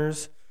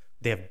governors,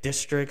 they have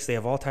districts, they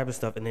have all type of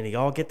stuff, and then they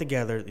all get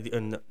together.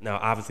 And now,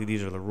 obviously,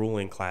 these are the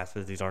ruling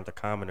classes; these aren't the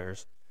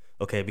commoners,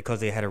 okay? Because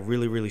they had a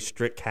really, really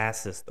strict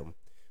caste system,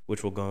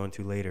 which we'll go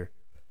into later.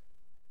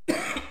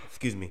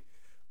 Excuse me.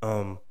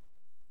 I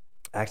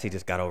actually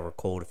just got over a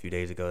cold a few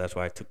days ago. That's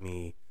why it took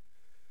me.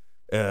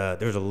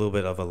 There's a little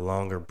bit of a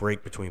longer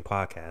break between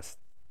podcasts.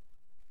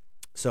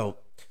 So,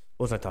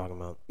 what was I talking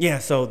about? Yeah,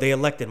 so they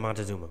elected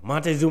Montezuma.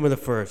 Montezuma the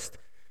first.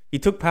 He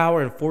took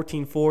power in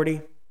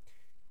 1440,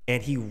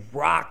 and he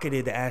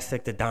rocketed the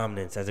Aztec to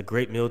dominance as a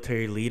great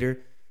military leader,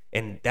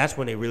 and that's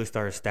when they really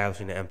started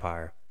establishing the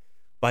empire.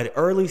 By the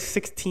early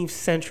 16th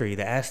century,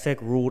 the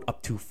Aztec ruled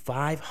up to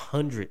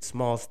 500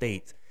 small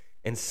states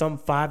and some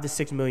 5 to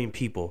 6 million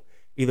people,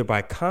 either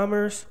by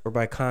commerce or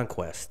by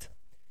conquest.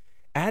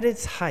 At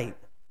its height,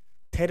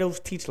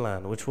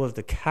 Tenochtitlan, which was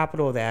the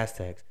capital of the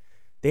Aztecs,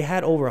 they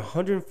had over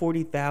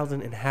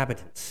 140,000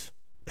 inhabitants.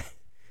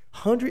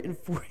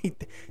 140.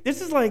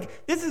 This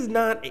is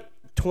not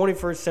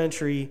 21st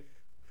century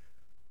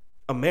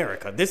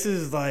America. This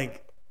is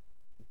like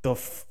the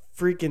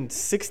freaking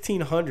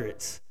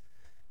 1600s,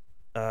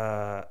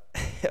 or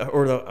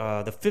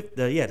the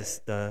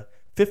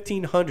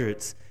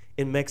 1500s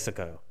in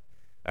Mexico.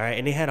 All right,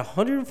 and they had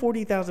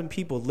 140,000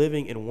 people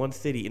living in one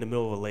city in the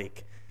middle of a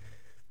lake.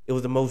 It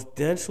was the most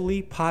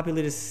densely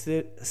populated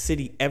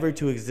city ever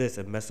to exist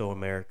in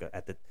Mesoamerica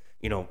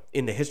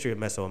in the history of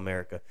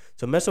Mesoamerica.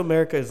 So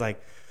Mesoamerica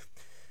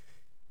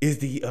is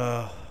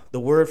the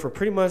word for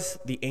pretty much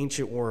the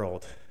ancient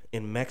world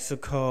in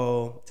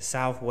Mexico, the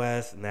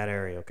Southwest, and that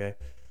area, okay?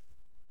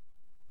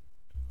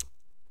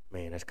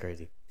 Man, that's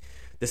crazy.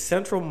 The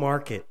central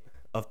market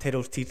of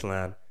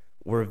Tenochtitlan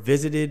were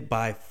visited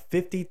by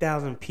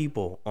 50,000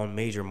 people on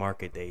major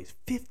market days.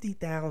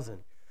 50,000.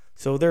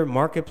 So their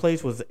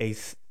marketplace was a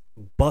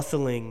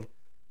bustling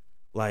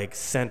like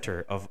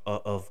center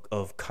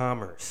of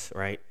commerce,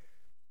 right?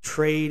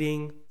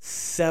 Trading,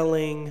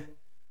 selling,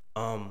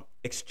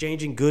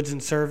 exchanging goods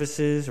and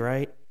services,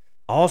 right?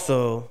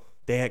 Also,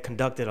 they had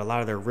conducted a lot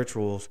of their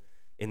rituals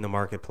in the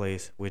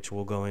marketplace, which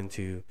we'll go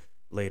into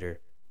later.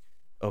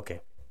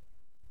 Okay.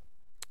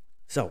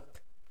 So,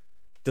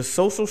 the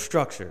social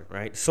structure,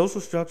 right?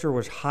 Social structure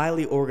was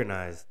highly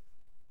organized.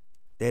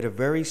 They had a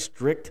very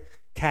strict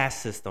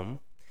caste system.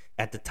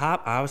 At the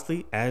top,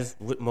 obviously, as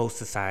with most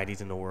societies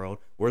in the world,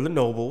 were the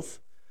nobles,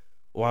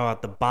 while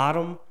at the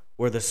bottom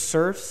were the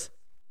serfs,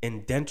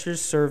 indentured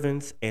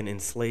servants, and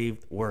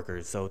enslaved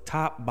workers. So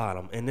top,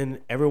 bottom, and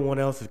then everyone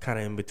else is kind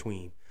of in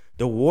between.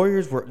 The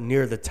warriors were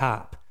near the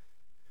top.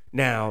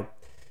 Now,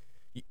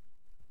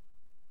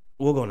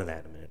 we'll go into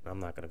that in a minute. I'm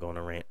not going to go on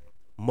a rant.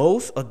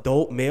 Most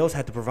adult males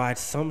had to provide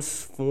some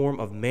form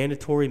of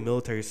mandatory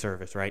military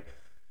service, right?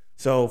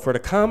 So for the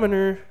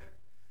commoner,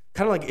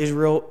 kind of like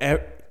Israel,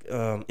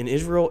 in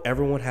Israel,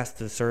 everyone has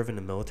to serve in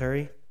the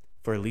military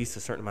for at least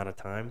a certain amount of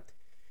time.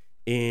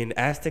 In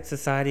Aztec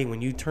society,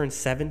 when you turn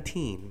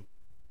 17,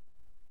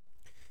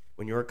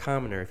 when you're a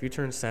commoner, if you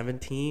turn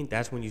 17,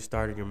 that's when you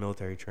started your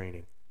military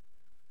training.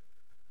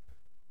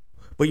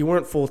 But you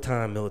weren't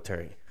full-time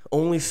military.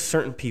 Only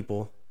certain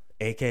people,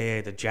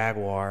 aka the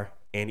Jaguar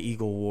and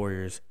Eagle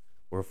Warriors,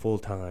 were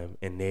full-time,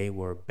 and they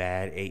were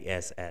bad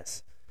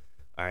ASS.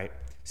 All right?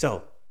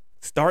 So,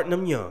 starting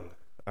them young.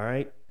 All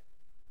right?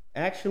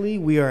 Actually,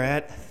 we are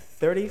at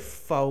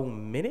 34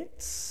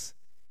 minutes.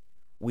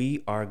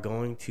 We are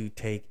going to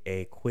take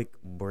a quick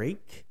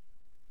break,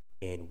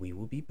 and we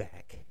will be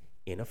back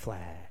in a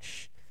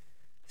flash.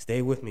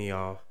 Stay with me,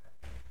 y'all.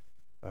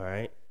 All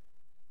right?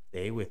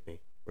 Stay with me.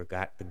 We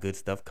got the good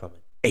stuff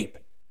coming. Ape.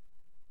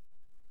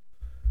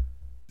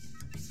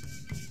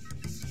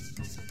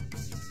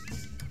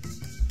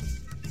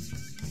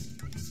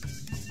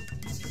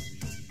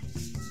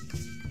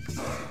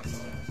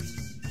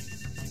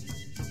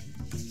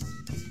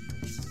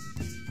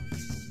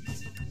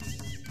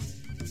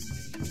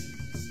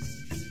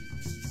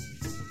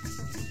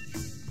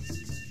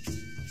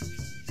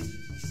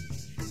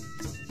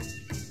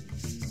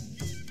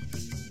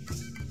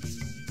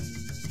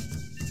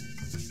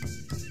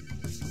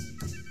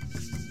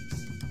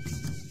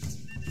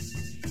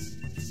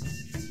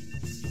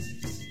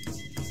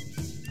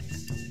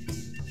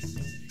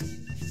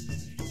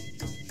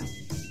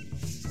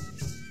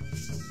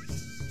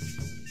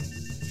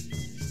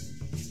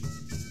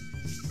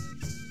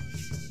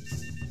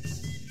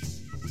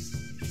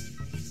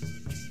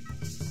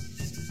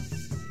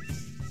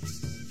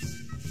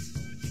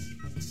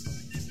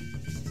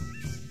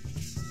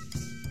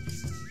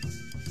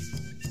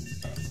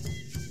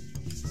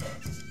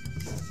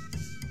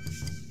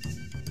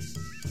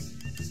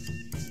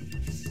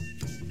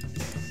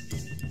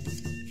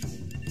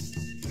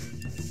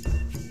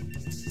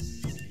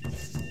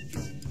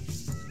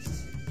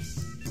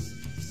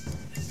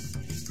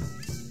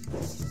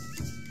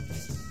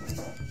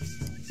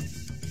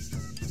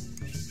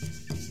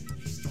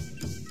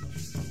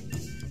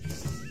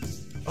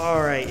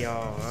 All right,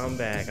 y'all. I'm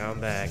back.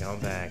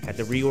 Had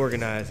to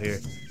reorganize here.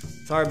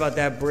 Sorry about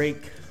that break.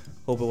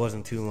 Hope it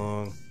wasn't too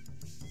long.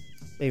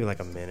 Maybe like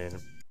a minute.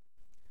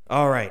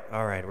 All right.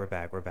 We're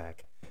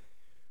back.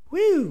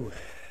 Woo.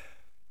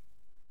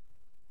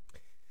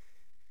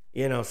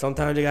 You know,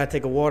 sometimes you gotta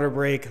take a water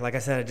break. Like I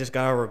said, I just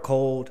got over a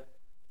cold.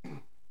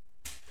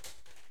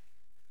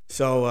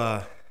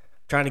 So,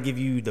 trying to give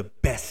you the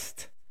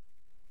best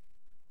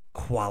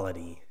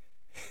quality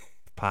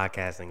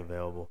podcasting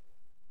available.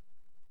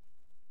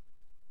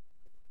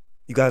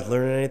 You guys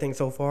learning anything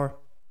so far?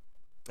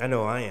 I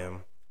know I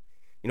am.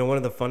 You know, one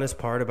of the funnest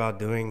part about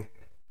doing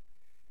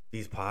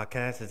these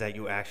podcasts is that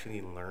you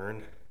actually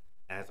learn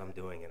as I'm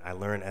doing it. I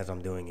learn as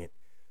I'm doing it.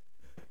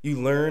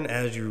 You learn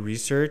as you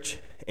research,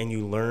 and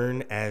you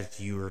learn as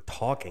you're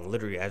talking,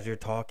 literally as you're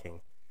talking.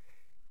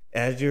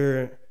 As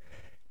you're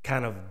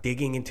kind of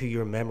digging into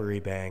your memory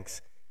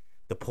banks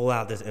to pull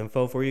out this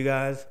info for you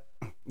guys,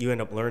 you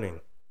end up learning.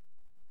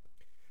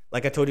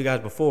 Like I told you guys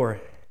before,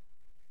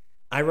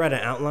 I write an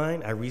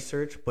outline, I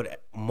research,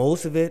 but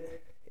most of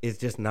it is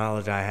just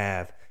knowledge I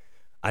have.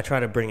 I try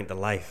to bring it to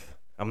life.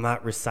 I'm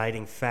not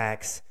reciting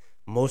facts.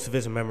 Most of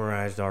it's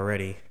memorized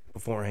already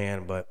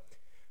beforehand, but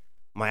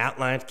my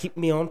outlines keep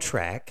me on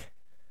track.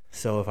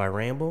 So if I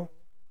ramble,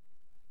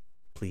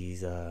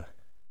 please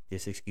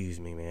just excuse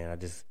me, man. I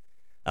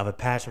have a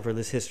passion for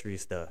this history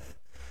stuff.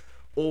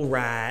 All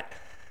right,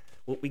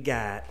 what we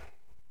got?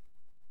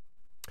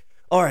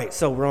 All right,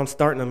 so we're on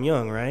Starting Them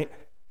Young, right?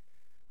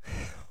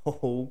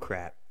 Oh,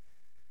 crap.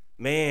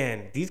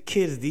 Man, these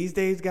kids these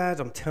days, guys,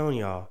 I'm telling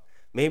y'all,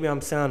 maybe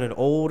I'm sounding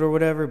old or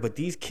whatever, but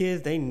these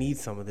kids, they need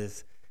some of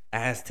this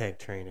Aztec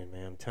training,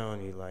 man. I'm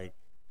telling you, like,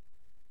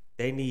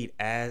 they need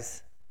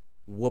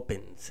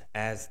whoopings,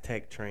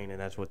 Aztec training.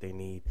 That's what they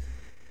need.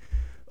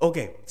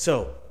 Okay,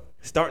 so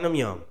Starting Them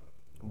Young.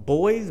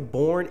 Boys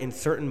born in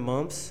certain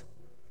months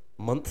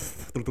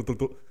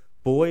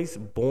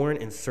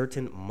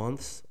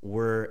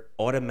were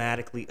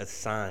automatically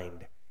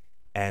assigned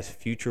as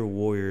future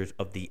warriors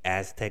of the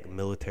Aztec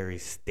military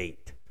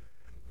state.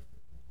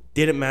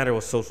 Didn't matter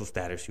what social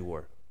status you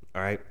were,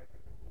 all right?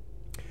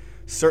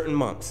 Certain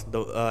months.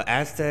 The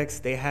Aztecs,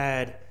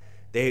 they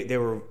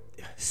were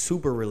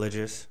super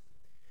religious,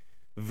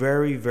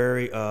 very,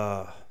 very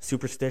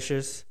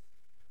superstitious,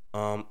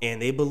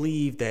 and they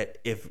believed that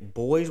if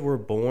boys were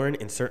born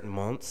in certain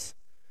months,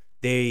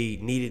 they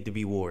needed to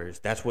be warriors.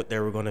 That's what they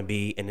were going to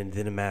be, and it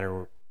didn't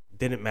matter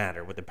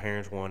what the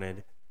parents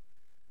wanted.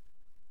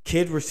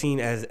 Kids were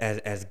seen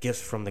as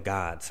gifts from the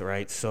gods,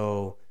 right?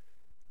 So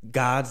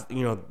gods,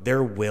 you know,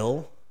 their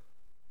will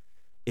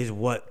is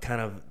what kind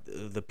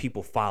of the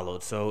people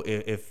followed. So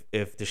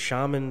if the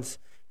shamans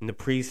and the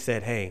priests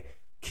said, hey,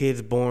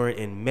 kids born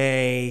in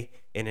May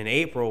and in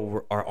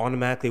April are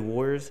automatically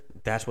warriors,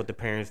 that's what the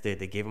parents did.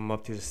 They gave them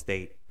up to the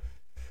state,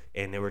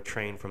 and they were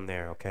trained from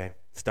there, okay?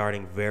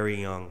 Starting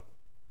very young.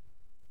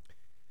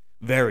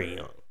 Very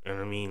young. And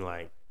I mean,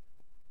 like,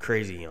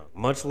 crazy young.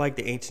 Much like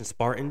the ancient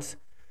Spartans,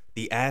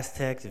 the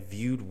Aztecs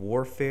viewed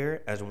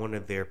warfare as one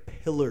of their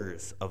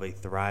pillars of a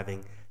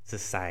thriving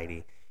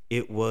society.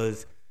 It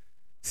was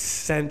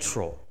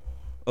central,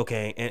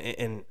 okay?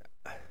 And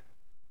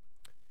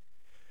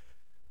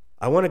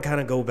I want to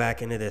kind of go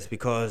back into this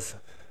because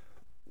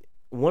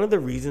one of the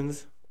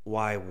reasons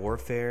why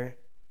warfare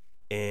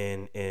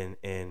and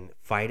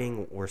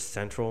fighting were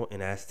central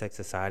in Aztec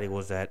society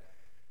was that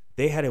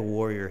they had a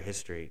warrior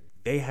history.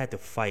 They had to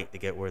fight to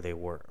get where they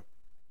were.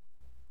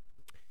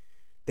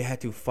 They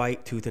had to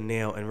fight tooth and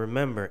nail. And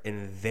remember,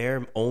 in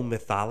their own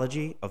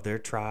mythology of their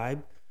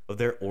tribe, of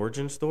their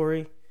origin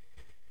story,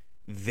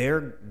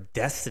 their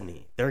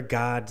destiny, their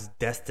gods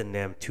destined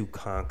them to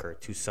conquer,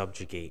 to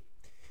subjugate.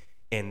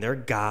 And their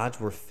gods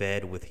were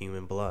fed with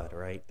human blood,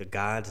 right? The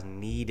gods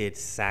needed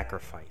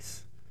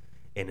sacrifice.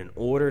 And in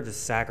order to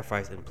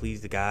sacrifice and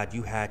please the God,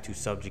 you had to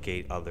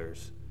subjugate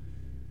others.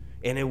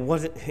 And it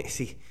wasn't,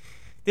 see,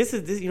 this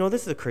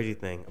is a crazy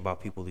thing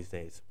about people these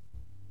days.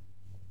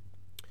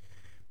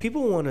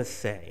 People want to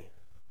say,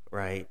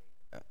 right,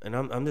 and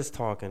I'm just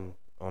talking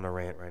on a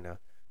rant right now.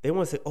 They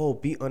want to say, oh,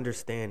 be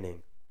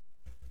understanding.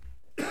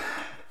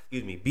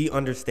 Excuse me, be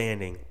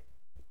understanding.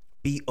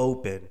 Be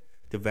open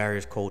to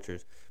various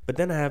cultures. But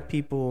then I have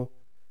people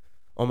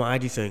on my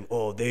IG saying,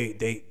 oh,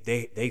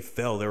 they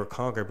fell. They were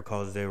conquered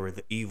because they were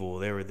the evil.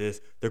 They were this.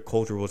 Their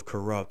culture was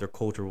corrupt. Their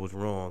culture was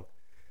wrong.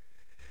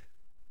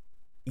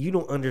 You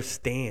don't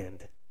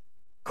understand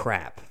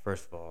crap,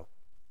 first of all,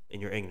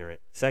 and you're ignorant.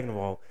 Second of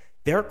all,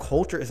 their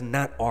culture is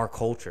not our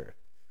culture.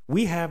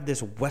 We have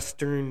this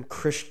Western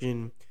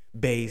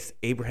Christian-based,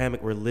 Abrahamic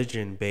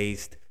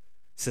religion-based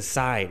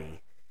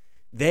society.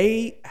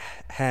 They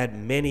had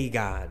many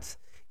gods.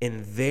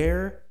 In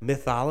their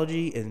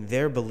mythology, in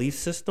their belief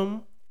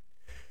system,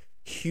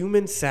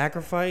 human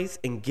sacrifice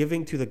and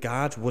giving to the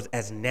gods was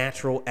as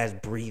natural as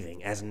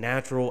breathing, as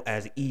natural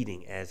as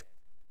eating, as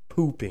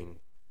pooping,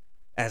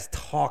 as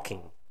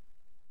talking.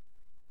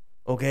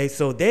 Okay,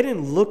 so they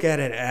didn't look at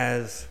it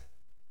as,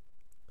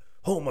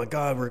 oh my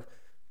God,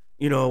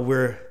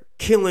 we're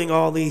killing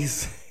all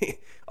these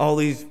all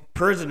these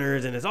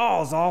prisoners, and it's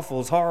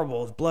awful, it's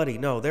horrible, it's bloody.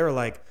 No, they were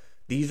like,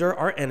 these are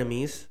our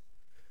enemies.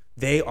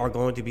 They are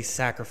going to be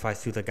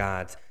sacrificed to the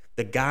gods.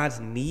 The gods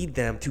need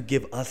them to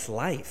give us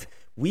life.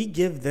 We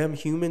give them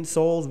human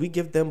souls. We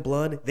give them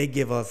blood. They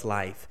give us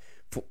life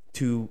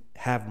to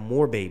have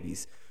more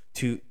babies,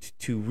 to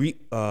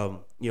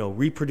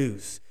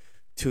reproduce,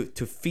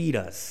 to feed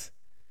us,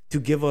 to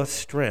give us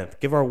strength,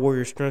 give our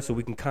warriors strength so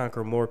we can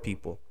conquer more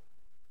people.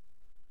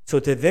 So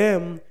to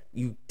them,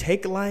 you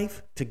take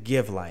life to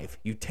give life.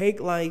 You take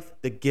life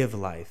to give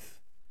life.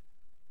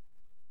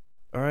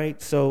 All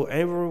right, so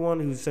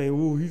everyone who's saying,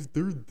 "Oh,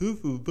 they're this,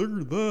 they're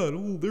that,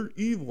 oh, they're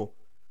evil,"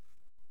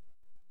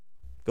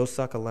 go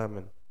suck a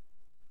lemon.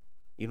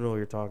 You don't know what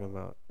you're talking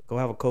about. Go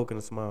have a Coke and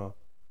a smile.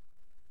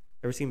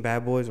 Ever seen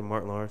Bad Boys or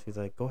Martin Lawrence? He's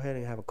like, go ahead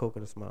and have a Coke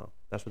and a smile.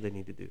 That's what they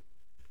need to do.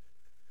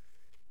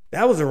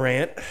 That was a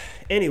rant.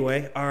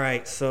 Anyway, all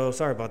right, so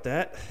sorry about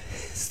that.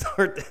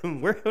 Start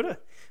them.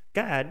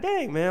 God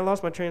dang, man, I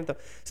lost my train of thought.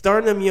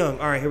 Starting them young.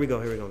 All right, here we go,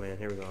 man.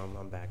 Here we go.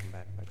 I'm back.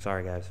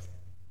 Sorry, guys.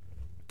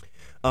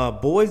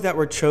 Boys that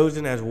were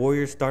chosen as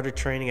warriors started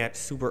training at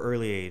super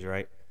early age,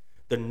 right?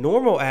 The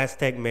normal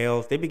Aztec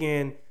males, they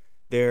began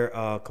their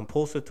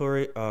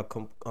compulsory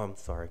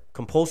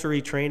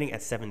training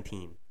at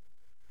 17.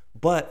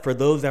 But for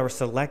those that were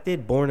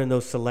selected, born in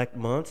those select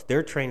months,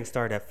 their training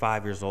started at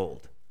 5 years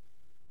old.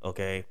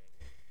 Okay?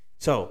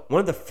 So,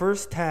 one of the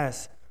first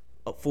tasks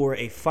for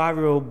a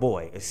 5-year-old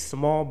boy, a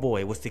small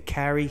boy, was to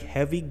carry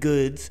heavy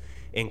goods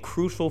and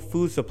crucial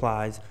food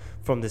supplies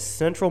from the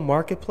central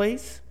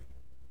marketplace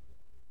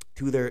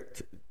to their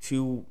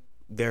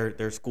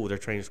school, their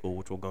training school,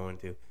 which we'll go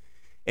into.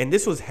 And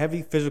this was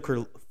heavy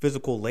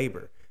physical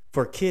labor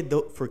for kids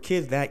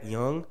that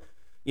young.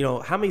 You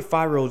know, how many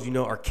 5-year-olds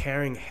are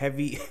carrying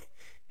heavy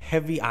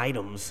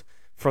items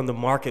from the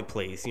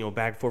marketplace,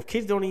 back and forth?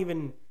 Kids don't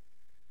even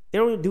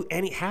do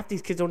any. Half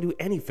these kids don't do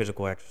any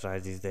physical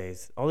exercise these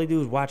days. All they do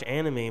is watch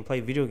anime and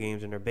play video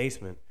games in their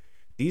basement.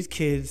 These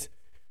kids,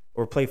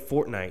 or play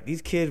Fortnite.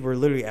 These kids were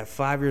literally at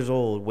 5 years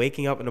old,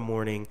 waking up in the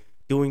morning,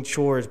 doing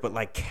chores, but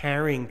like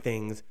carrying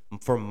things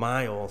for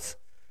miles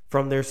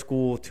from their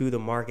school to the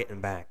market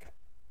and back.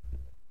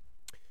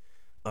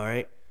 All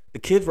right. The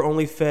kids were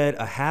only fed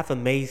a half a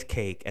maize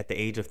cake at the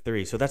age of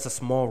 3. So that's a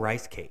small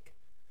rice cake.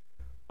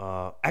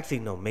 Actually,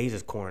 no, maize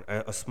is corn.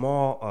 A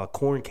small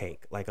corn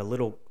cake, like a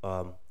little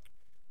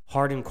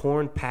hardened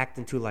corn packed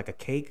into like a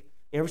cake.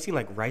 You ever seen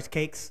like rice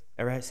cakes?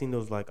 Ever seen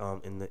those like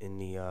in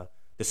the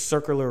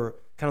circular,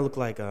 kind of look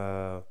like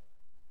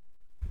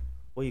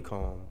what do you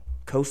call them?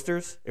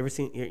 Coasters? Ever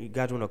seen? You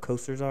guys know what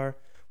coasters are?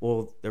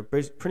 Well, they're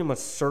pretty much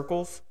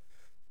circles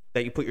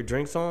that you put your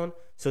drinks on.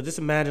 So just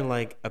imagine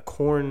like a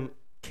corn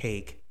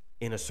cake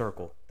in a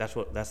circle.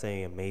 That's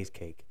a maize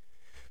cake.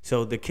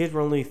 So the kids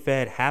were only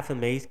fed half a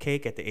maize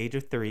cake at the age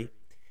of 3,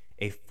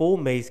 a full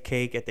maize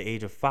cake at the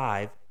age of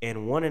 5,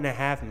 and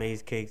 1.5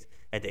 maize cakes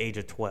at the age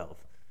of 12.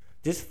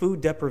 This food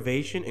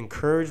deprivation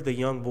encouraged the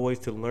young boys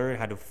to learn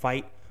how to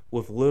fight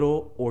with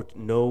little or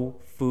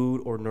no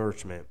food or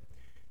nourishment.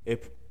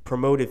 It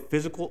promoted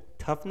physical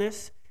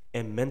toughness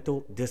and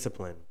mental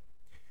discipline.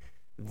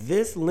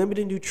 This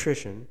limited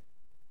nutrition,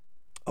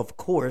 of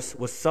course,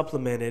 was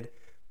supplemented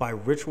by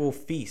ritual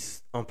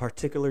feasts on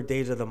particular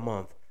days of the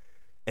month,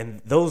 and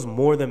those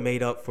more than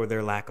made up for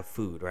their lack of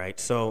food, right?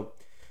 So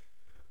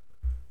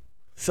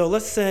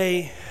let's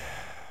say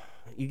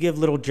you give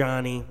little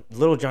Johnny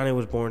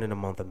was born in the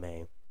month of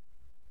May.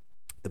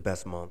 The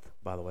best month,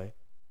 by the way.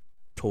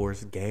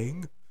 Taurus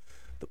gang.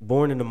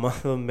 Born in the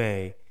month of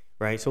May,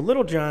 right? So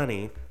little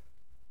Johnny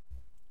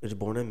is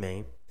born in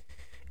May.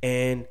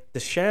 And the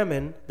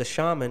shaman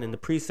and the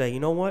priest say, you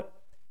know what?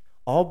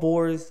 All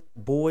boys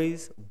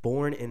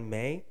born in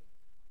May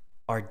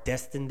are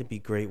destined to be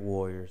great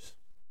warriors.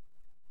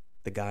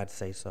 The gods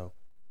say so.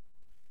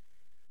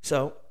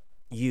 So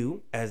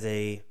you, as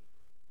a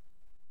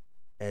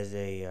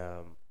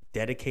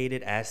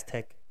dedicated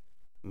Aztec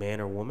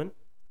man or woman,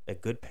 a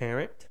good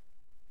parent,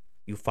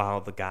 you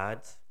follow the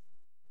gods,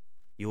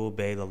 you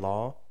obey the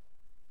law,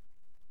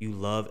 you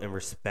love and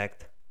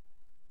respect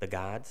the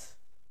gods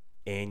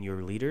and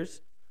your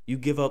leaders, you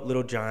give up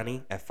little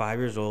Johnny at 5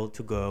 years old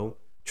to go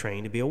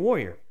train to be a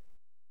warrior.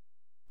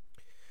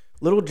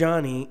 Little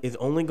Johnny is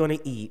only going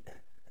to eat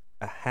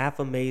a half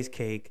a maize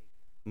cake,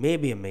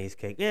 maybe a maize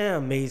cake. Yeah,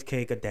 a maize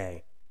cake a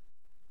day,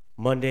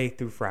 Monday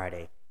through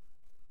Friday.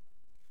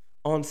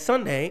 On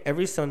Sunday,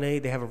 every Sunday,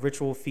 they have a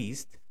ritual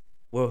feast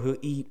where he'll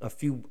eat a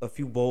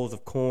few bowls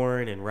of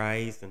corn and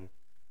rice and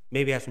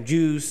maybe have some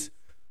juice,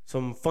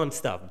 some fun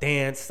stuff,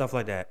 dance, stuff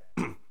like that.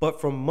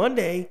 But from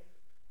Monday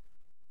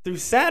through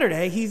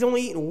Saturday, he's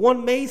only eating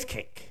one maize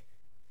cake.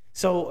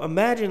 So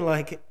imagine,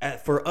 like,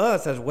 for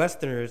us as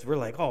Westerners, we're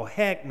like, oh,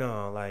 heck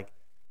no, like,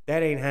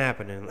 that ain't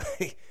happening.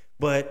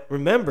 But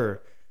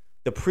remember,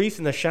 the priest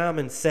and the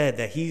shaman said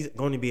that he's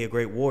going to be a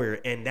great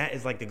warrior, and that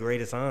is like the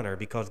greatest honor,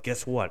 because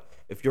guess what?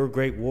 If you're a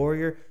great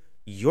warrior,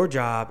 your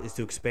job is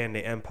to expand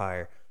the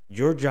empire.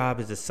 Your job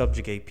is to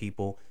subjugate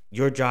people.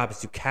 Your job is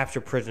to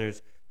capture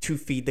prisoners to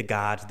feed the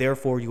gods.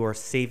 Therefore, you are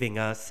saving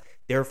us,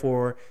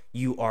 Therefore,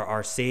 you are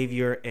our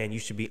savior and you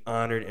should be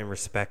honored and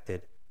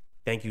respected.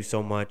 Thank you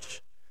so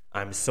much.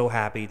 I'm so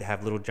happy to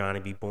have little Johnny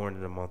be born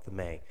in the month of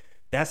May.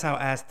 That's how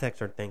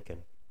Aztecs are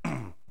thinking.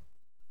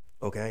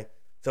 Okay?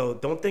 So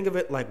don't think of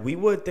it like we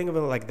would, think of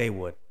it like they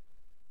would.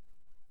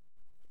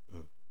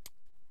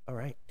 All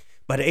right.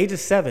 By the age of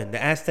 7,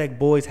 the Aztec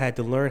boys had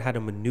to learn how to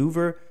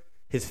maneuver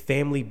his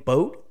family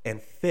boat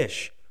and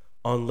fish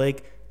on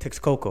Lake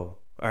Texcoco.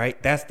 All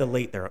right, that's the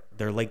lake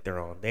they're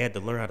on. They had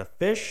to learn how to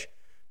fish.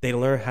 They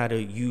learned how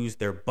to use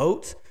their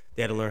boats.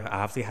 They had to learn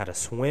obviously how to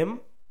swim.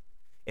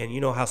 And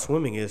you know how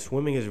swimming is.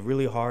 Swimming is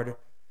really hard,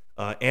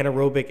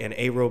 anaerobic and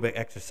aerobic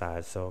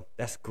exercise. So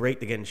that's great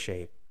to get in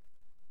shape.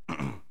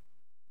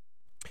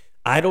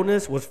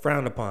 Idleness was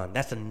frowned upon.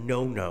 That's a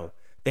no-no.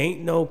 There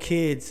ain't no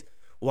kids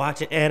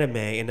watching anime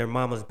in their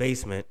mama's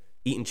basement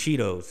eating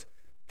Cheetos.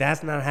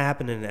 That's not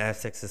happening in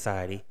Aztec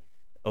society.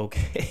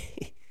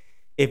 Okay?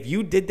 If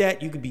you did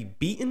that, you could be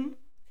beaten,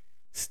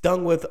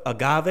 stung with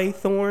agave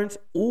thorns,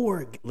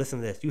 or, listen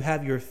to this, you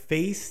have your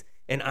face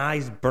and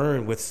eyes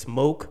burned with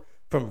smoke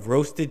from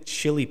roasted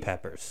chili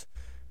peppers.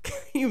 Can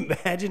you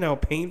imagine how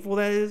painful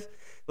that is?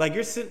 Like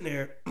you're sitting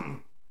there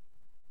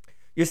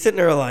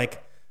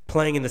like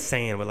playing in the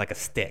sand with like a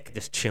stick,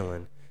 just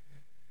chilling,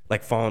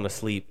 like falling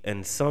asleep,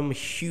 and some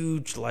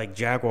huge like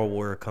jaguar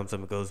warrior comes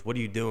up and goes, "What are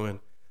you doing?"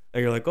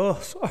 And you're like, "Oh,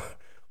 sorry.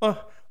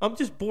 I'm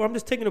just bored. I'm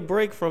just taking a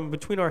break from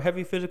between our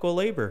heavy physical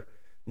labor."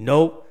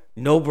 Nope,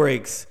 no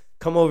breaks.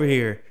 Come over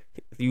here.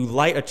 You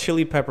light a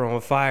chili pepper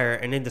on fire,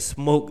 and then the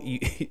smoke,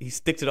 he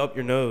sticks it up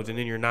your nose and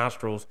in your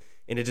nostrils,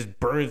 and it just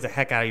burns the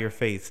heck out of your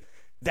face.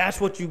 That's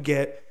what you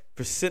get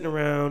for sitting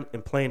around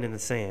and playing in the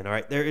sand, all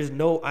right? There is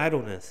no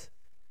idleness.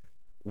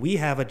 We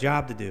have a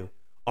job to do.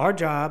 Our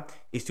job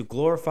is to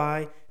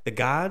glorify the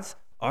gods.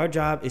 Our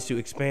job is to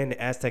expand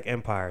the Aztec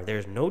Empire.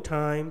 There's no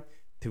time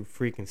to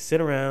freaking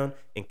sit around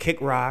and kick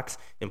rocks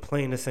and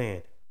play in the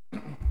sand.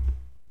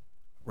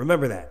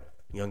 Remember that,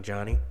 young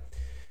Johnny.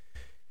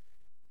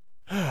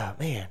 Ah,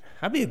 man,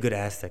 I'd be a good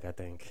Aztec, I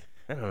think.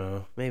 I don't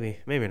know. Maybe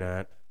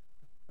not.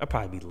 I'd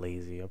probably be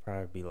lazy. I'd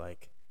probably be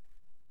like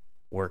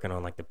working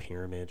on like the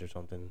pyramids or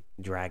something,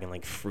 dragging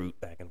like fruit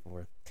back and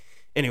forth.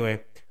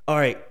 Anyway, all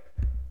right.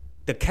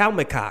 The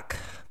Kalmikok.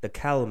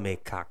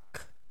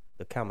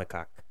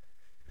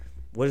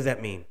 What does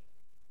that mean?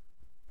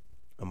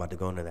 I'm about to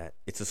go into that.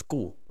 It's a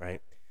school,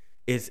 right?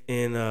 It's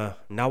in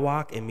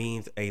Nahuatl. It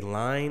means a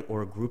line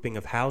or a grouping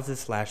of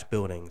houses /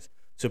 buildings.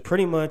 So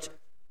pretty much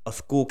a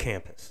school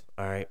campus,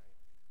 all right?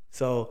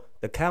 So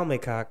the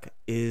Kalmikok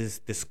is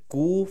the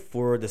school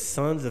for the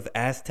sons of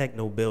Aztec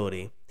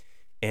nobility.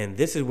 And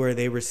this is where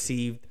they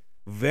received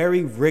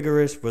very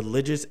rigorous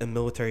religious and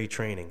military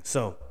training.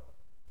 So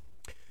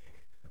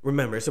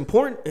remember, it's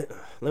important.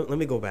 Let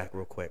me go back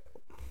real quick.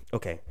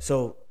 Okay,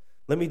 so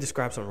let me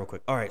describe something real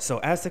quick. All right, so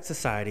Aztec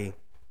society,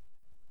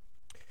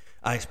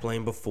 I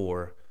explained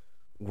before,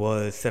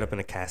 was set up in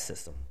a caste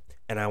system.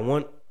 And I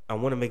want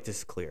to make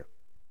this clear.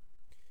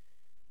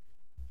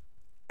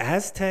 All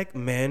Aztec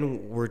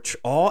men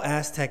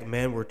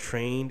were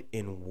trained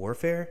in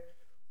warfare,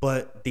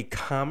 but the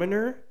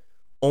commoner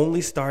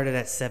only started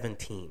at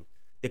 17.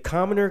 The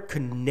commoner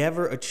could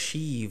never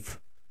achieve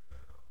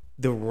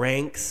the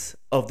ranks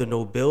of the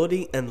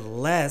nobility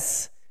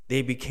unless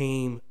they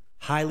became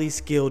highly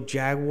skilled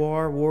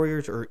jaguar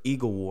warriors or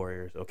eagle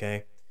warriors,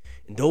 okay?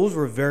 And those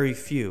were very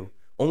few.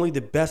 Only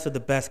the best of the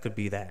best could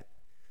be that.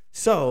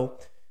 So,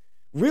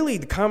 really,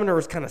 the commoner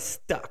was kind of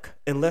stuck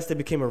unless they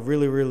became a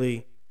really,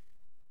 really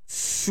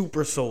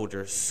super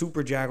soldier,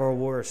 super jaguar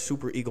warrior,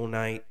 super eagle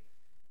knight.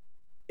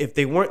 If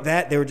they weren't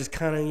that, they were just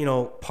kind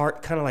of,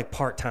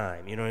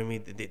 part-time. You know what I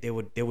mean?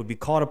 They would be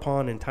called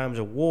upon in times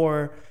of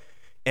war,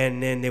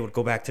 and then they would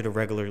go back to the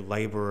regular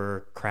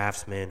laborer,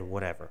 craftsman,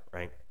 whatever,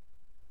 right?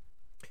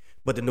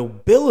 But the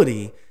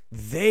nobility,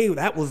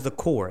 that was the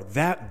core.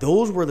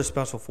 Those were the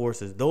special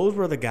forces. Those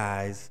were the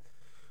guys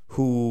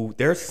who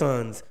their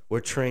sons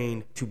were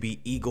trained to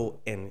be eagle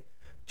and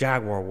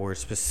jaguar warriors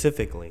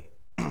specifically.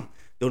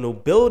 The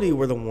nobility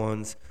were the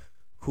ones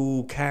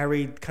who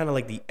carried kind of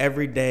like the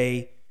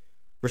everyday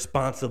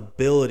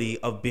responsibility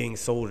of being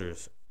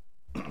soldiers,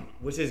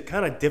 which is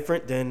kind of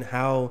different than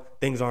how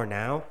things are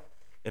now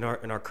in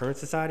our current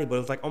society. But it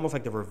was like almost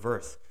like the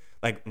reverse.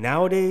 Like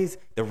nowadays,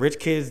 the rich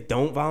kids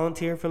don't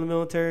volunteer for the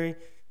military.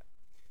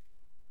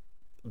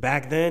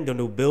 Back then, the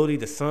nobility,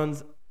 the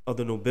sons of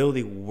the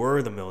nobility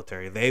were the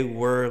military. They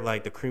were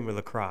like the cream of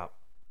the crop.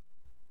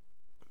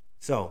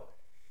 So,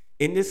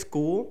 in this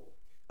school,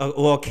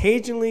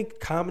 occasionally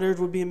commoners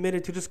would be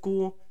admitted to the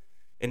school,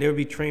 and they would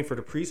be trained for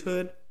the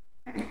priesthood.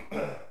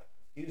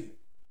 Excuse me.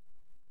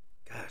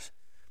 Gosh,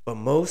 but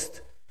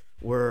most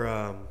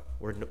were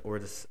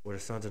the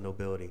sons of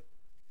nobility.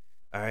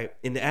 All right,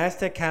 in the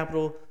Aztec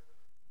capital,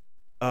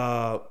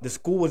 the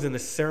school was in the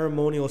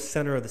ceremonial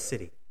center of the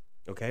city.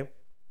 Okay.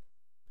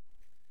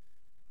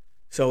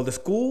 So the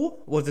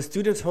school was the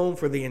students' home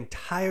for the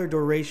entire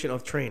duration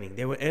of training.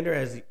 They would enter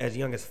as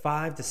young as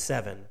 5 to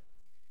 7.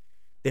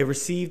 They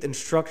received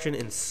instruction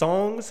in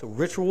songs,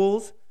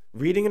 rituals,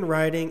 reading and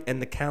writing,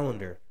 and the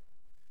calendar.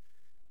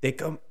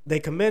 They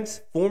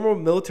commenced formal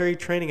military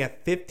training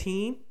at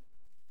 15,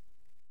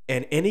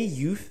 and any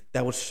youth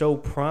that would show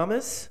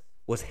promise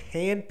was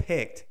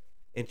handpicked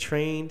and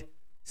trained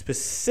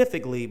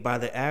specifically by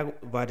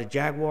the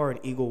Jaguar and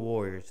Eagle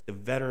Warriors, the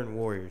veteran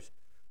warriors.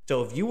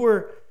 So if you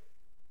were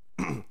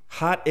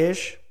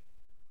hot-ish,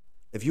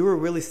 if you were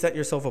really setting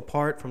yourself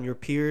apart from your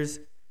peers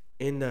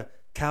in the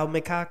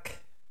Kalmikak,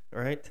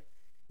 right?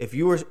 If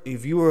you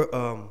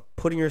were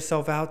putting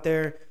yourself out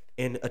there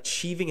and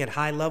achieving at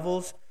high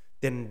levels,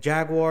 then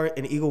Jaguar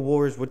and Eagle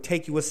Warriors would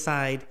take you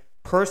aside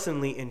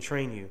personally and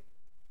train you.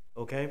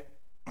 Okay?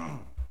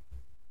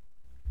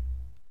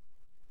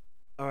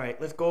 All right,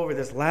 let's go over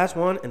this last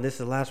one, and this is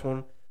the last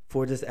one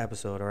for this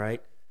episode, all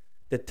right?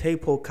 The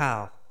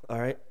Tepocal, all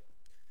right?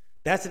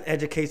 That's an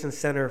education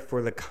center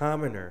for the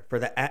commoner, for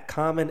the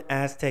common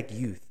Aztec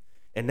youth.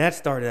 And that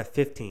started at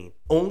 15.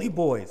 Only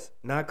boys,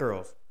 not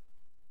girls.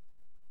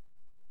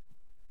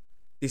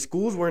 These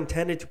schools were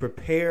intended to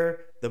prepare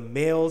the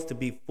males to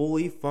be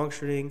fully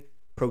functioning,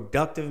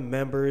 productive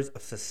members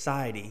of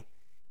society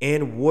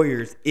and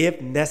warriors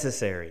if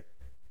necessary.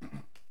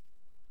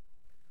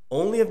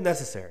 Only if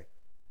necessary.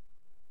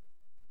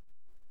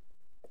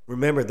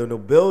 Remember, the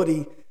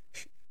nobility,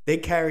 they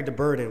carried the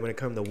burden when it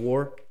comes to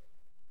war.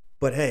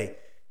 But hey,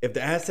 if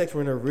the Aztecs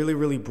were in a really,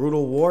 really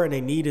brutal war and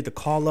they needed to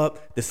call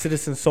up the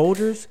citizen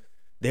soldiers,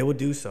 they would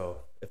do so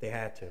if they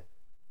had to.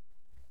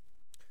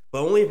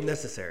 But only if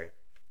necessary.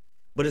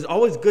 But it's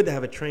always good to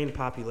have a trained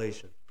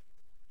population.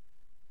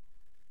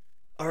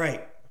 All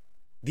right.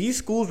 These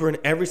schools were in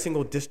every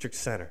single district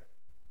center.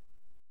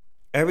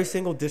 Every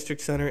single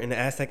district center in the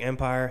Aztec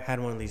Empire had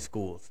one of these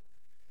schools.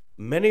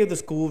 Many of the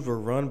schools were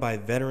run by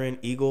veteran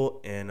Eagle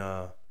and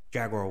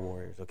Jaguar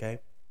warriors, okay?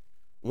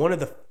 One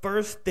of the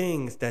first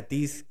things that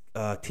these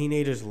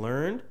teenagers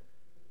learned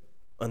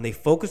and they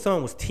focused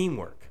on was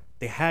teamwork.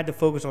 They had to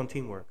focus on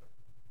teamwork.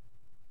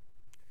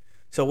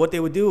 So what they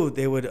would do,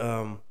 they would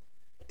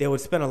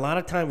spend a lot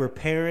of time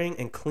repairing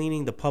and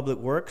cleaning the public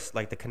works,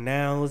 like the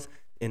canals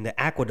and the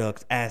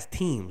aqueducts, as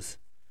teams,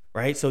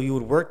 right? So you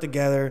would work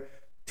together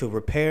to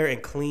repair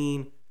and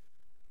clean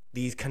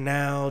these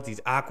canals, these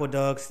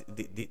aqueducts,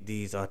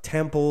 these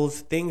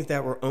temples, things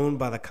that were owned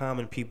by the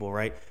common people,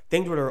 right?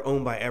 Things that are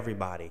owned by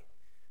everybody,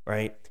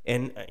 right?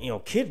 And,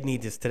 kids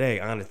need this today,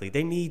 honestly.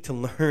 They need to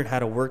learn how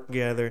to work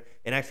together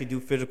and actually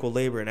do physical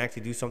labor and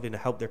actually do something to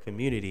help their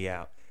community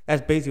out.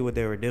 That's basically what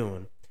they were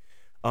doing.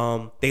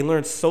 They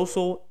learned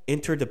social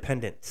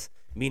interdependence,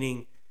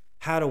 meaning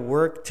how to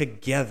work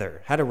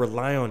together, how to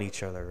rely on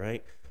each other,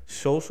 right?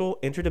 Social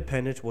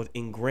interdependence was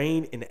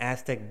ingrained in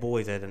Aztec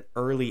boys at an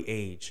early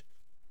age,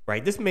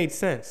 right? This made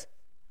sense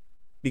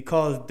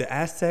because the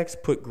Aztecs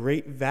put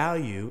great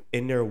value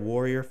in their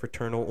warrior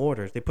fraternal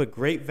orders. They put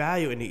great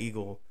value in the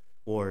Eagle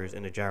Warriors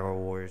and the Jaguar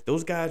Warriors.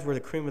 Those guys were the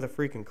cream of the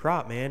freaking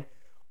crop, man.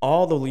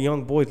 All the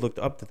young boys looked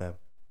up to them.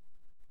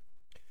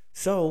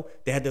 So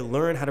they had to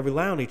learn how to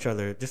rely on each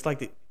other, just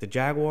like the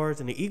Jaguars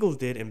and the Eagles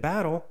did in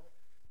battle.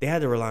 They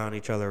had to rely on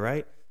each other,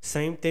 right?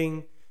 Same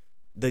thing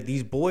that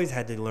these boys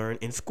had to learn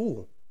in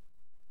school.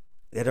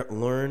 They had to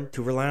learn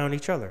to rely on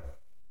each other.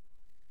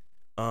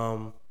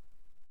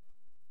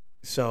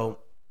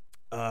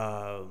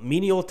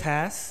 Menial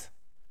tasks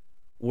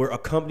were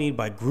accompanied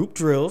by group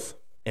drills,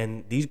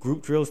 and these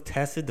group drills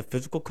tested the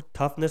physical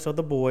toughness of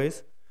the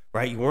boys,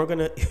 right? You weren't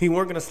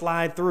gonna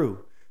slide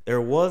through.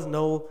 There was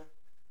no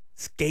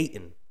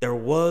skating. There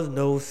was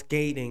no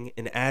skating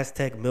in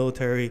Aztec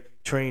military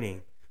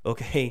training.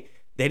 Okay,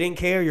 they didn't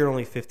care you're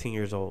only 15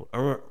 years old.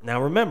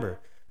 Now remember,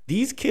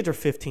 these kids are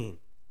 15.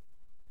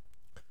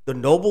 The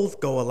nobles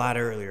go a lot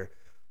earlier.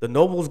 The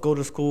nobles go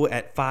to school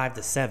at 5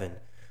 to 7.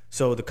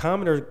 So the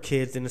commoner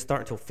kids didn't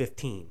start until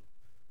 15.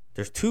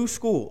 There's two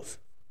schools.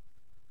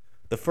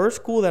 The first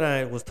school that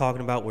I was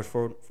talking about was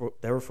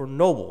for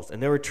nobles,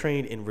 and they were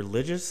trained in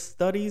religious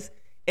studies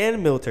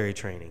and military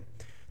training.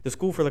 The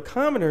school for the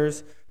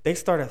commoners, they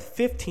start at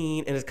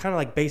 15, and it's kind of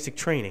like basic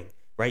training,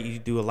 right? You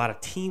do a lot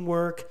of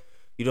teamwork.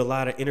 You do a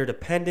lot of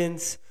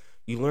interdependence.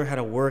 You learn how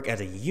to work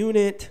as a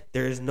unit.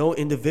 There is no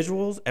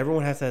individuals.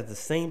 Everyone has to have the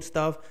same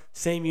stuff,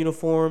 same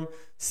uniform,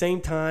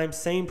 same time,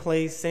 same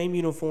place, same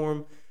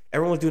uniform.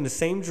 Everyone's doing the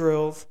same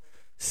drills,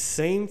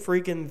 same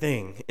freaking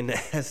thing in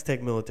the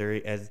Aztec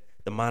military as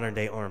the modern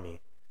day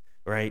army,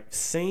 right?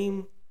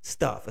 Same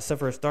stuff, except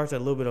for it starts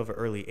at a little bit of an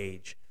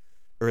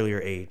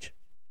earlier age.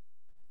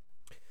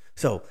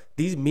 So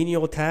these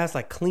menial tasks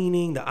like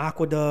cleaning the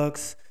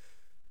aqueducts,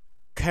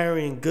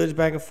 carrying goods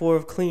back and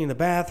forth, cleaning the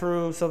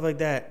bathroom, stuff like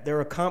that,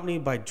 they're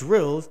accompanied by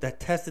drills that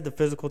tested the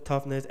physical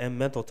toughness and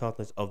mental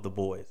toughness of the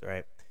boys,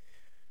 right?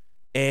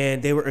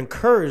 And they were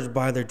encouraged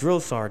by their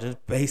drill sergeants,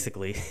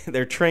 basically,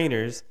 their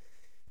trainers,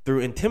 through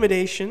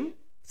intimidation,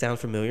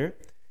 sounds familiar,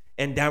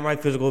 and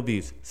downright physical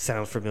abuse,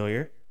 sounds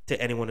familiar to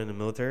anyone in the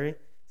military.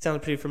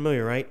 Sounds pretty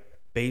familiar, right?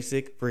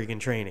 Basic freaking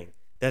training.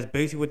 That's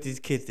basically what these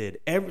kids did.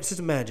 Just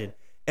imagine,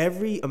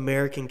 every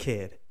American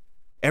kid,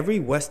 every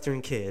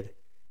Western kid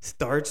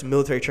starts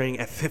military training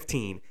at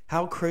 15.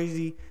 How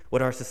crazy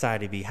would our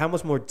society be? How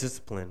much more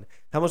disciplined?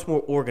 How much more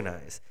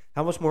organized?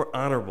 How much more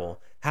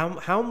honorable?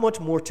 How much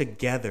more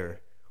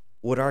together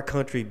would our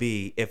country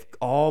be if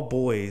all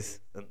boys,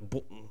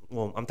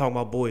 well, I'm talking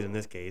about boys in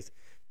this case,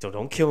 so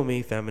don't kill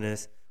me,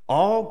 feminists.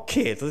 All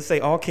kids, let's say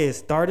all kids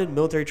started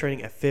military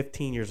training at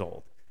 15 years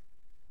old.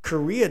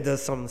 Korea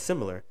does something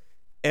similar.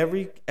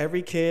 Every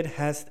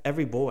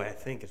boy, I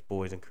think it's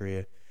boys in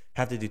Korea,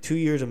 have to do 2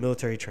 years of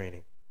military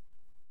training.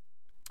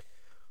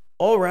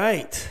 All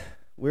right,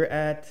 we're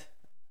at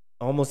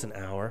almost an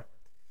hour.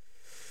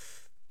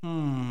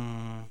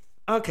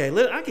 Okay,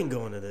 I can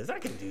go into this. I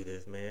can do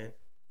this, man.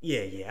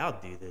 Yeah,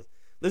 I'll do this.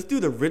 Let's do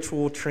the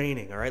ritual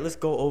training, all right? Let's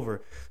go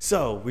over.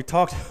 So we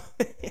talked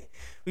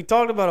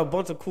about a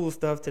bunch of cool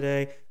stuff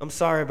today. I'm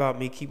sorry about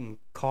me keeping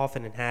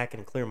coughing and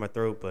hacking and clearing my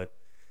throat, but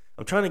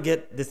I'm trying to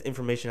get this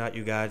information out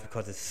you guys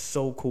because it's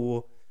so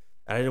cool.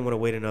 I didn't want to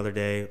wait another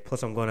day.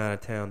 Plus, I'm going out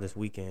of town this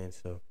weekend,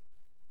 so.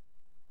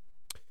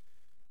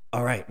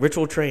 All right,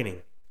 ritual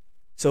training.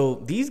 So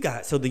these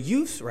guys, so the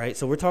youths, right?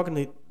 So we're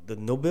talking the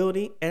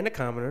nobility and the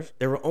commoners.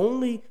 They were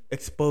only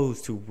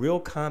exposed to real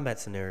combat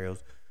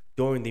scenarios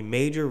during the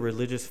major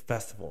religious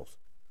festivals.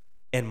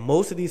 And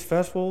most of these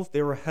festivals,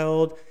 they were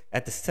held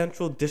at the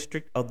central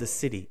district of the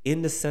city,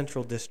 in the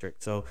central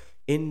district. So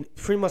in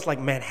pretty much like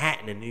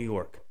Manhattan in New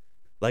York.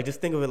 Like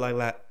just think of it like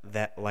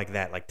that.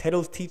 Like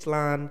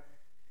Tenochtitlan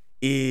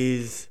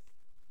is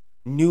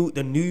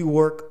the New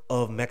York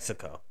of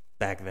Mexico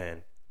back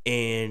then.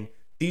 And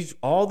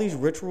all these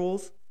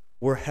rituals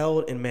were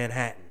held in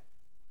Manhattan.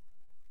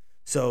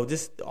 So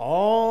just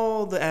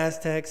all the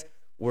Aztecs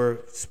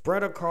were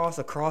spread across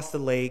the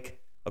lake,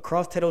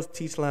 across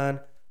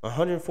Tenochtitlan,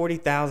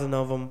 140,000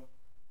 of them.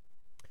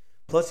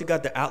 Plus you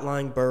got the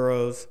outlying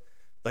boroughs,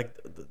 like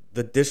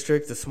the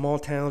districts, the small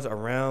towns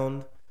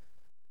around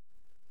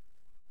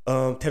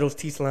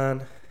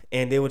Tenochtitlan,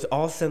 and they would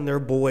all send their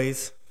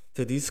boys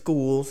to these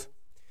schools.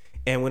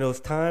 And when it was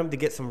time to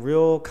get some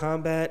real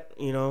combat,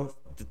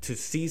 to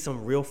see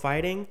some real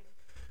fighting,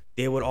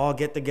 they would all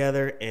get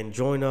together and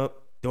join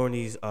up during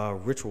these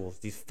rituals,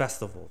 these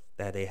festivals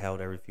that they held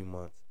every few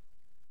months.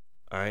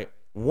 All right.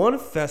 One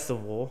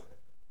festival,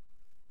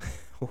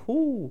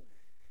 one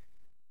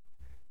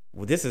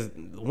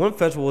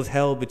festival was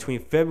held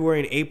between February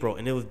and April,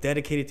 and it was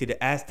dedicated to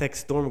the Aztec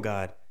storm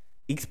god,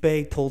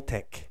 Ixpe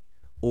Toltec,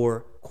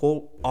 or,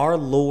 quote, our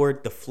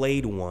Lord the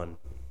Flayed One.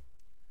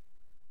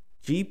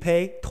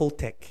 Xipe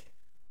Toltec.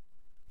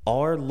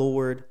 Our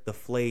Lord the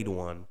Flayed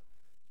One.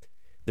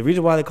 The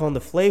reason why they call him the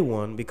Flayed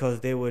One,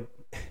 because they would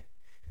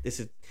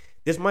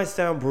this might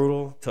sound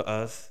brutal to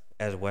us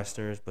as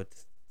Westerners, but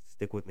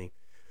stick with me.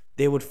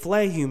 They would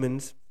flay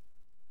human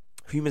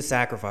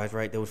sacrifice,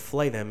 right? They would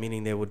flay them,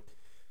 meaning they would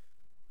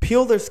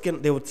peel their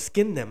skin, they would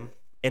skin them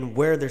and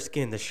wear their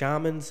skin. The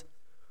shamans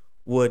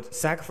would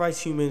sacrifice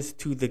humans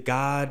to the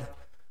god,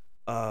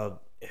 to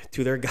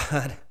their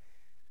god,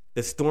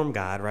 the storm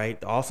god,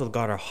 right? Also the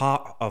god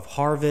of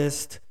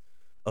harvest,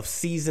 of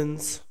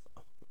seasons,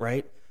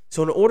 right?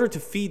 So in order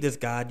to feed this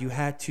god, you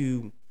had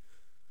to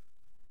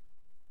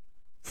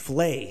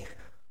flay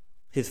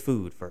his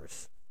food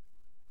first.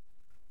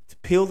 To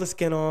peel the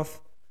skin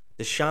off,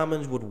 the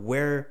shamans would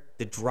wear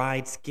the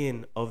dried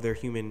skin of their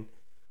human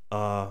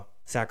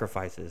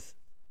sacrifices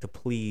to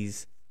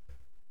please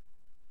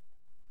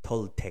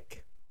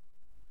Toltec.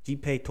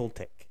 Xipe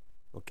Toltec,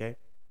 okay?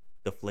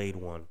 The Flayed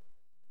One.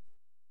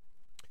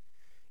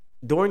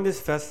 During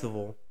this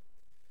festival,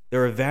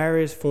 there are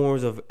various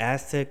forms of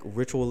Aztec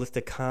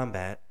ritualistic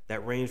combat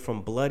that range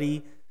from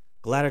bloody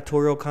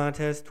gladiatorial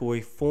contests to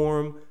a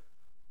form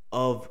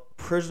of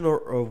prisoner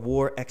of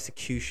war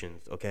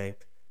executions, okay?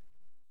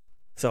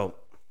 So,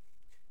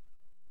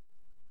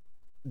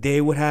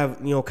 they would have,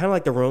 kind of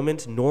like the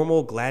Romans,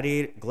 normal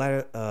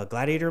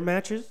gladiator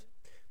matches,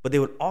 but they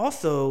would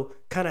also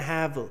kind of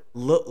have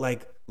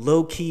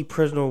low-key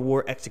prisoner of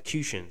war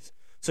executions.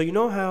 So you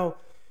know how,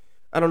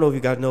 I don't know if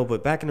you guys know,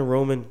 but back in the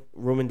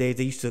Roman days,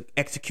 they used to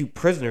execute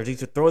prisoners. They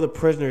used to throw the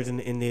prisoners in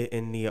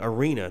the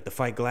arena to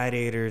fight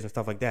gladiators and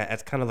stuff like that.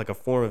 That's kind of like a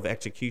form of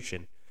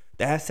execution.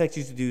 The Aztecs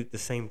used to do the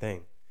same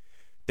thing.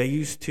 They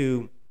used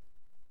to,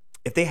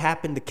 if they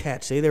happened to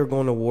catch, say they were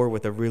going to war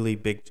with a really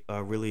big,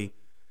 really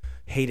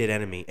hated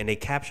enemy, and they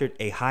captured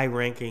a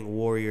high-ranking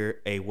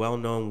warrior, a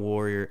well-known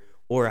warrior,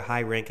 or a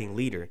high-ranking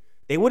leader,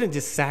 they wouldn't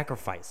just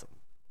sacrifice him.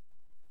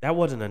 That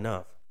wasn't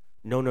enough.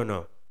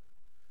 No.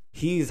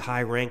 He's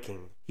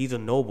high-ranking. He's a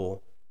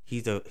noble.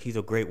 He's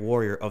a great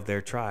warrior of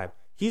their tribe.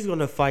 He's going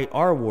to fight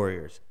our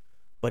warriors.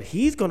 But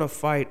he's going to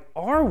fight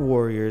our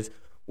warriors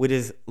with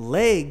his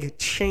leg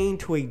chained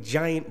to a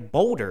giant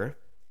boulder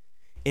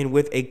and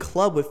with a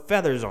club with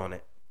feathers on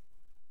it.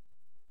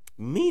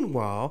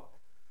 Meanwhile,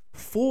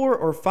 4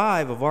 or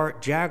 5 of our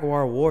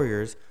jaguar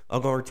warriors are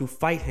going to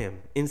fight him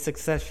in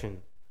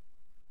succession.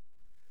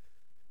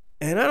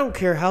 And I don't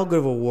care how good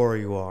of a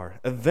warrior you are.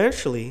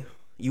 Eventually,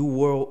 you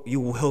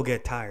will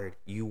get tired.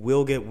 You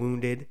will get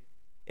wounded.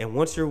 And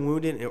once you're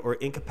wounded or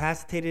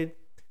incapacitated,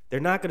 they're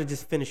not going to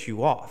just finish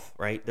you off,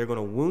 right? They're going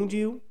to wound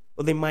you.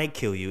 or they might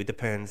kill you. It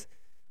depends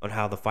on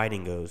how the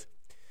fighting goes.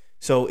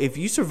 So if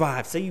you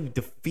survive, say you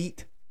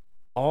defeat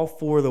all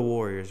 4 of the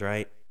warriors,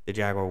 right? The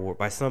Jaguar War,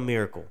 by some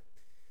miracle,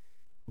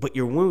 but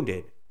you're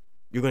wounded,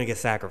 you're going to get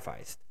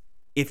sacrificed.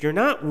 If you're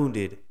not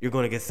wounded, you're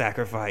going to get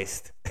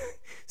sacrificed.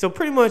 So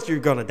pretty much you're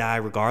going to die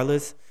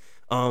regardless.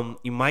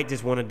 You might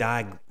just want to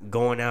die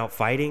going out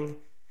fighting.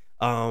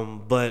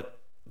 But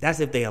that's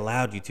if they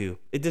allowed you to.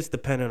 It just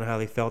depended on how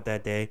they felt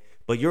that day.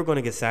 But you're going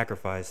to get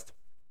sacrificed.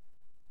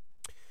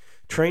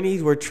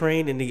 Trainees were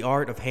trained in the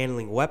art of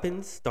handling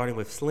weapons, starting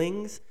with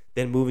slings,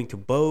 then moving to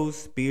bows,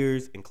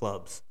 spears, and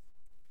clubs.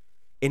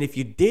 And if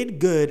you did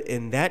good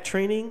in that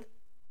training,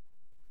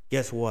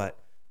 guess what?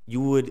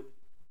 You would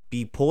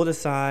be pulled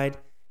aside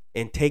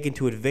and taken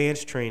to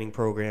advanced training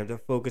programs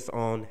that focus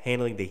on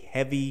handling the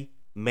heavy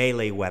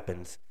melee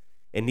weapons.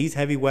 And these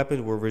heavy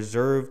weapons were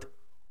reserved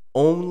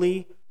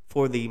only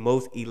for the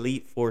most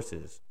elite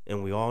forces.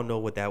 And we all know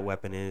what that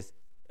weapon is.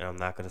 And I'm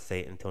not going to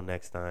say it until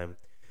next time.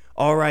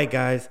 All right,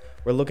 guys.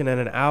 We're looking at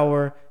an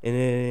hour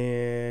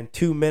and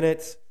 2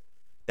 minutes.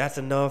 That's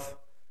enough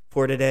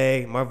for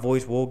today. My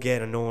voice will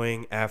get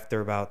annoying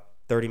after about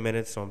 30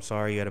 minutes. So I'm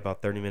sorry you had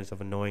about 30 minutes of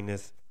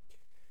annoyingness.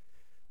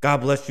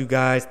 God bless you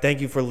guys. Thank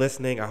you for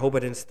listening. I hope I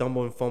didn't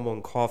stumble and fumble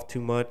and cough too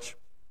much.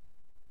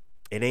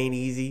 It ain't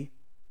easy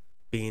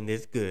being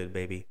this good,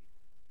 baby.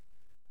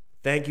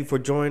 Thank you for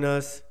joining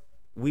us.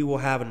 We will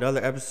have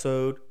another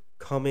episode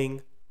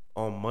coming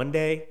on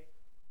Monday,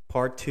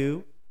 part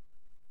 2.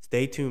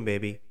 Stay tuned,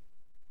 baby.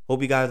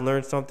 Hope you guys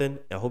learned something.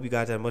 And I hope you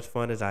guys had as much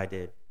fun as I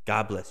did.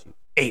 God bless you.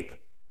 Ape.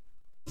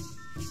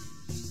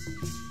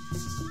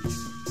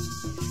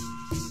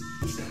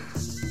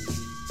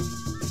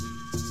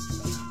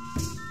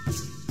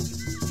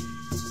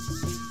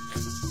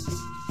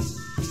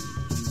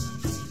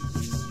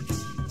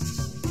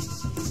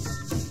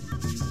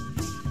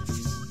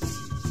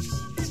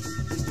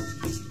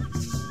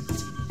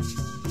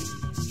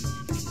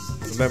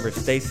 Remember,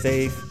 stay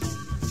safe,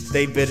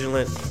 stay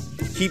vigilant,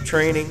 keep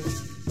training,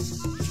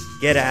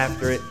 get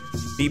after it,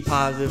 be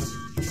positive,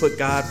 put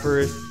God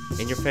first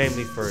and your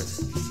family first.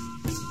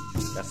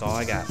 That's all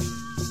I got.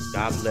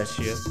 God bless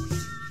you.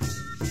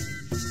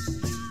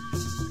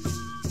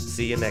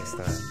 See you next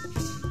time.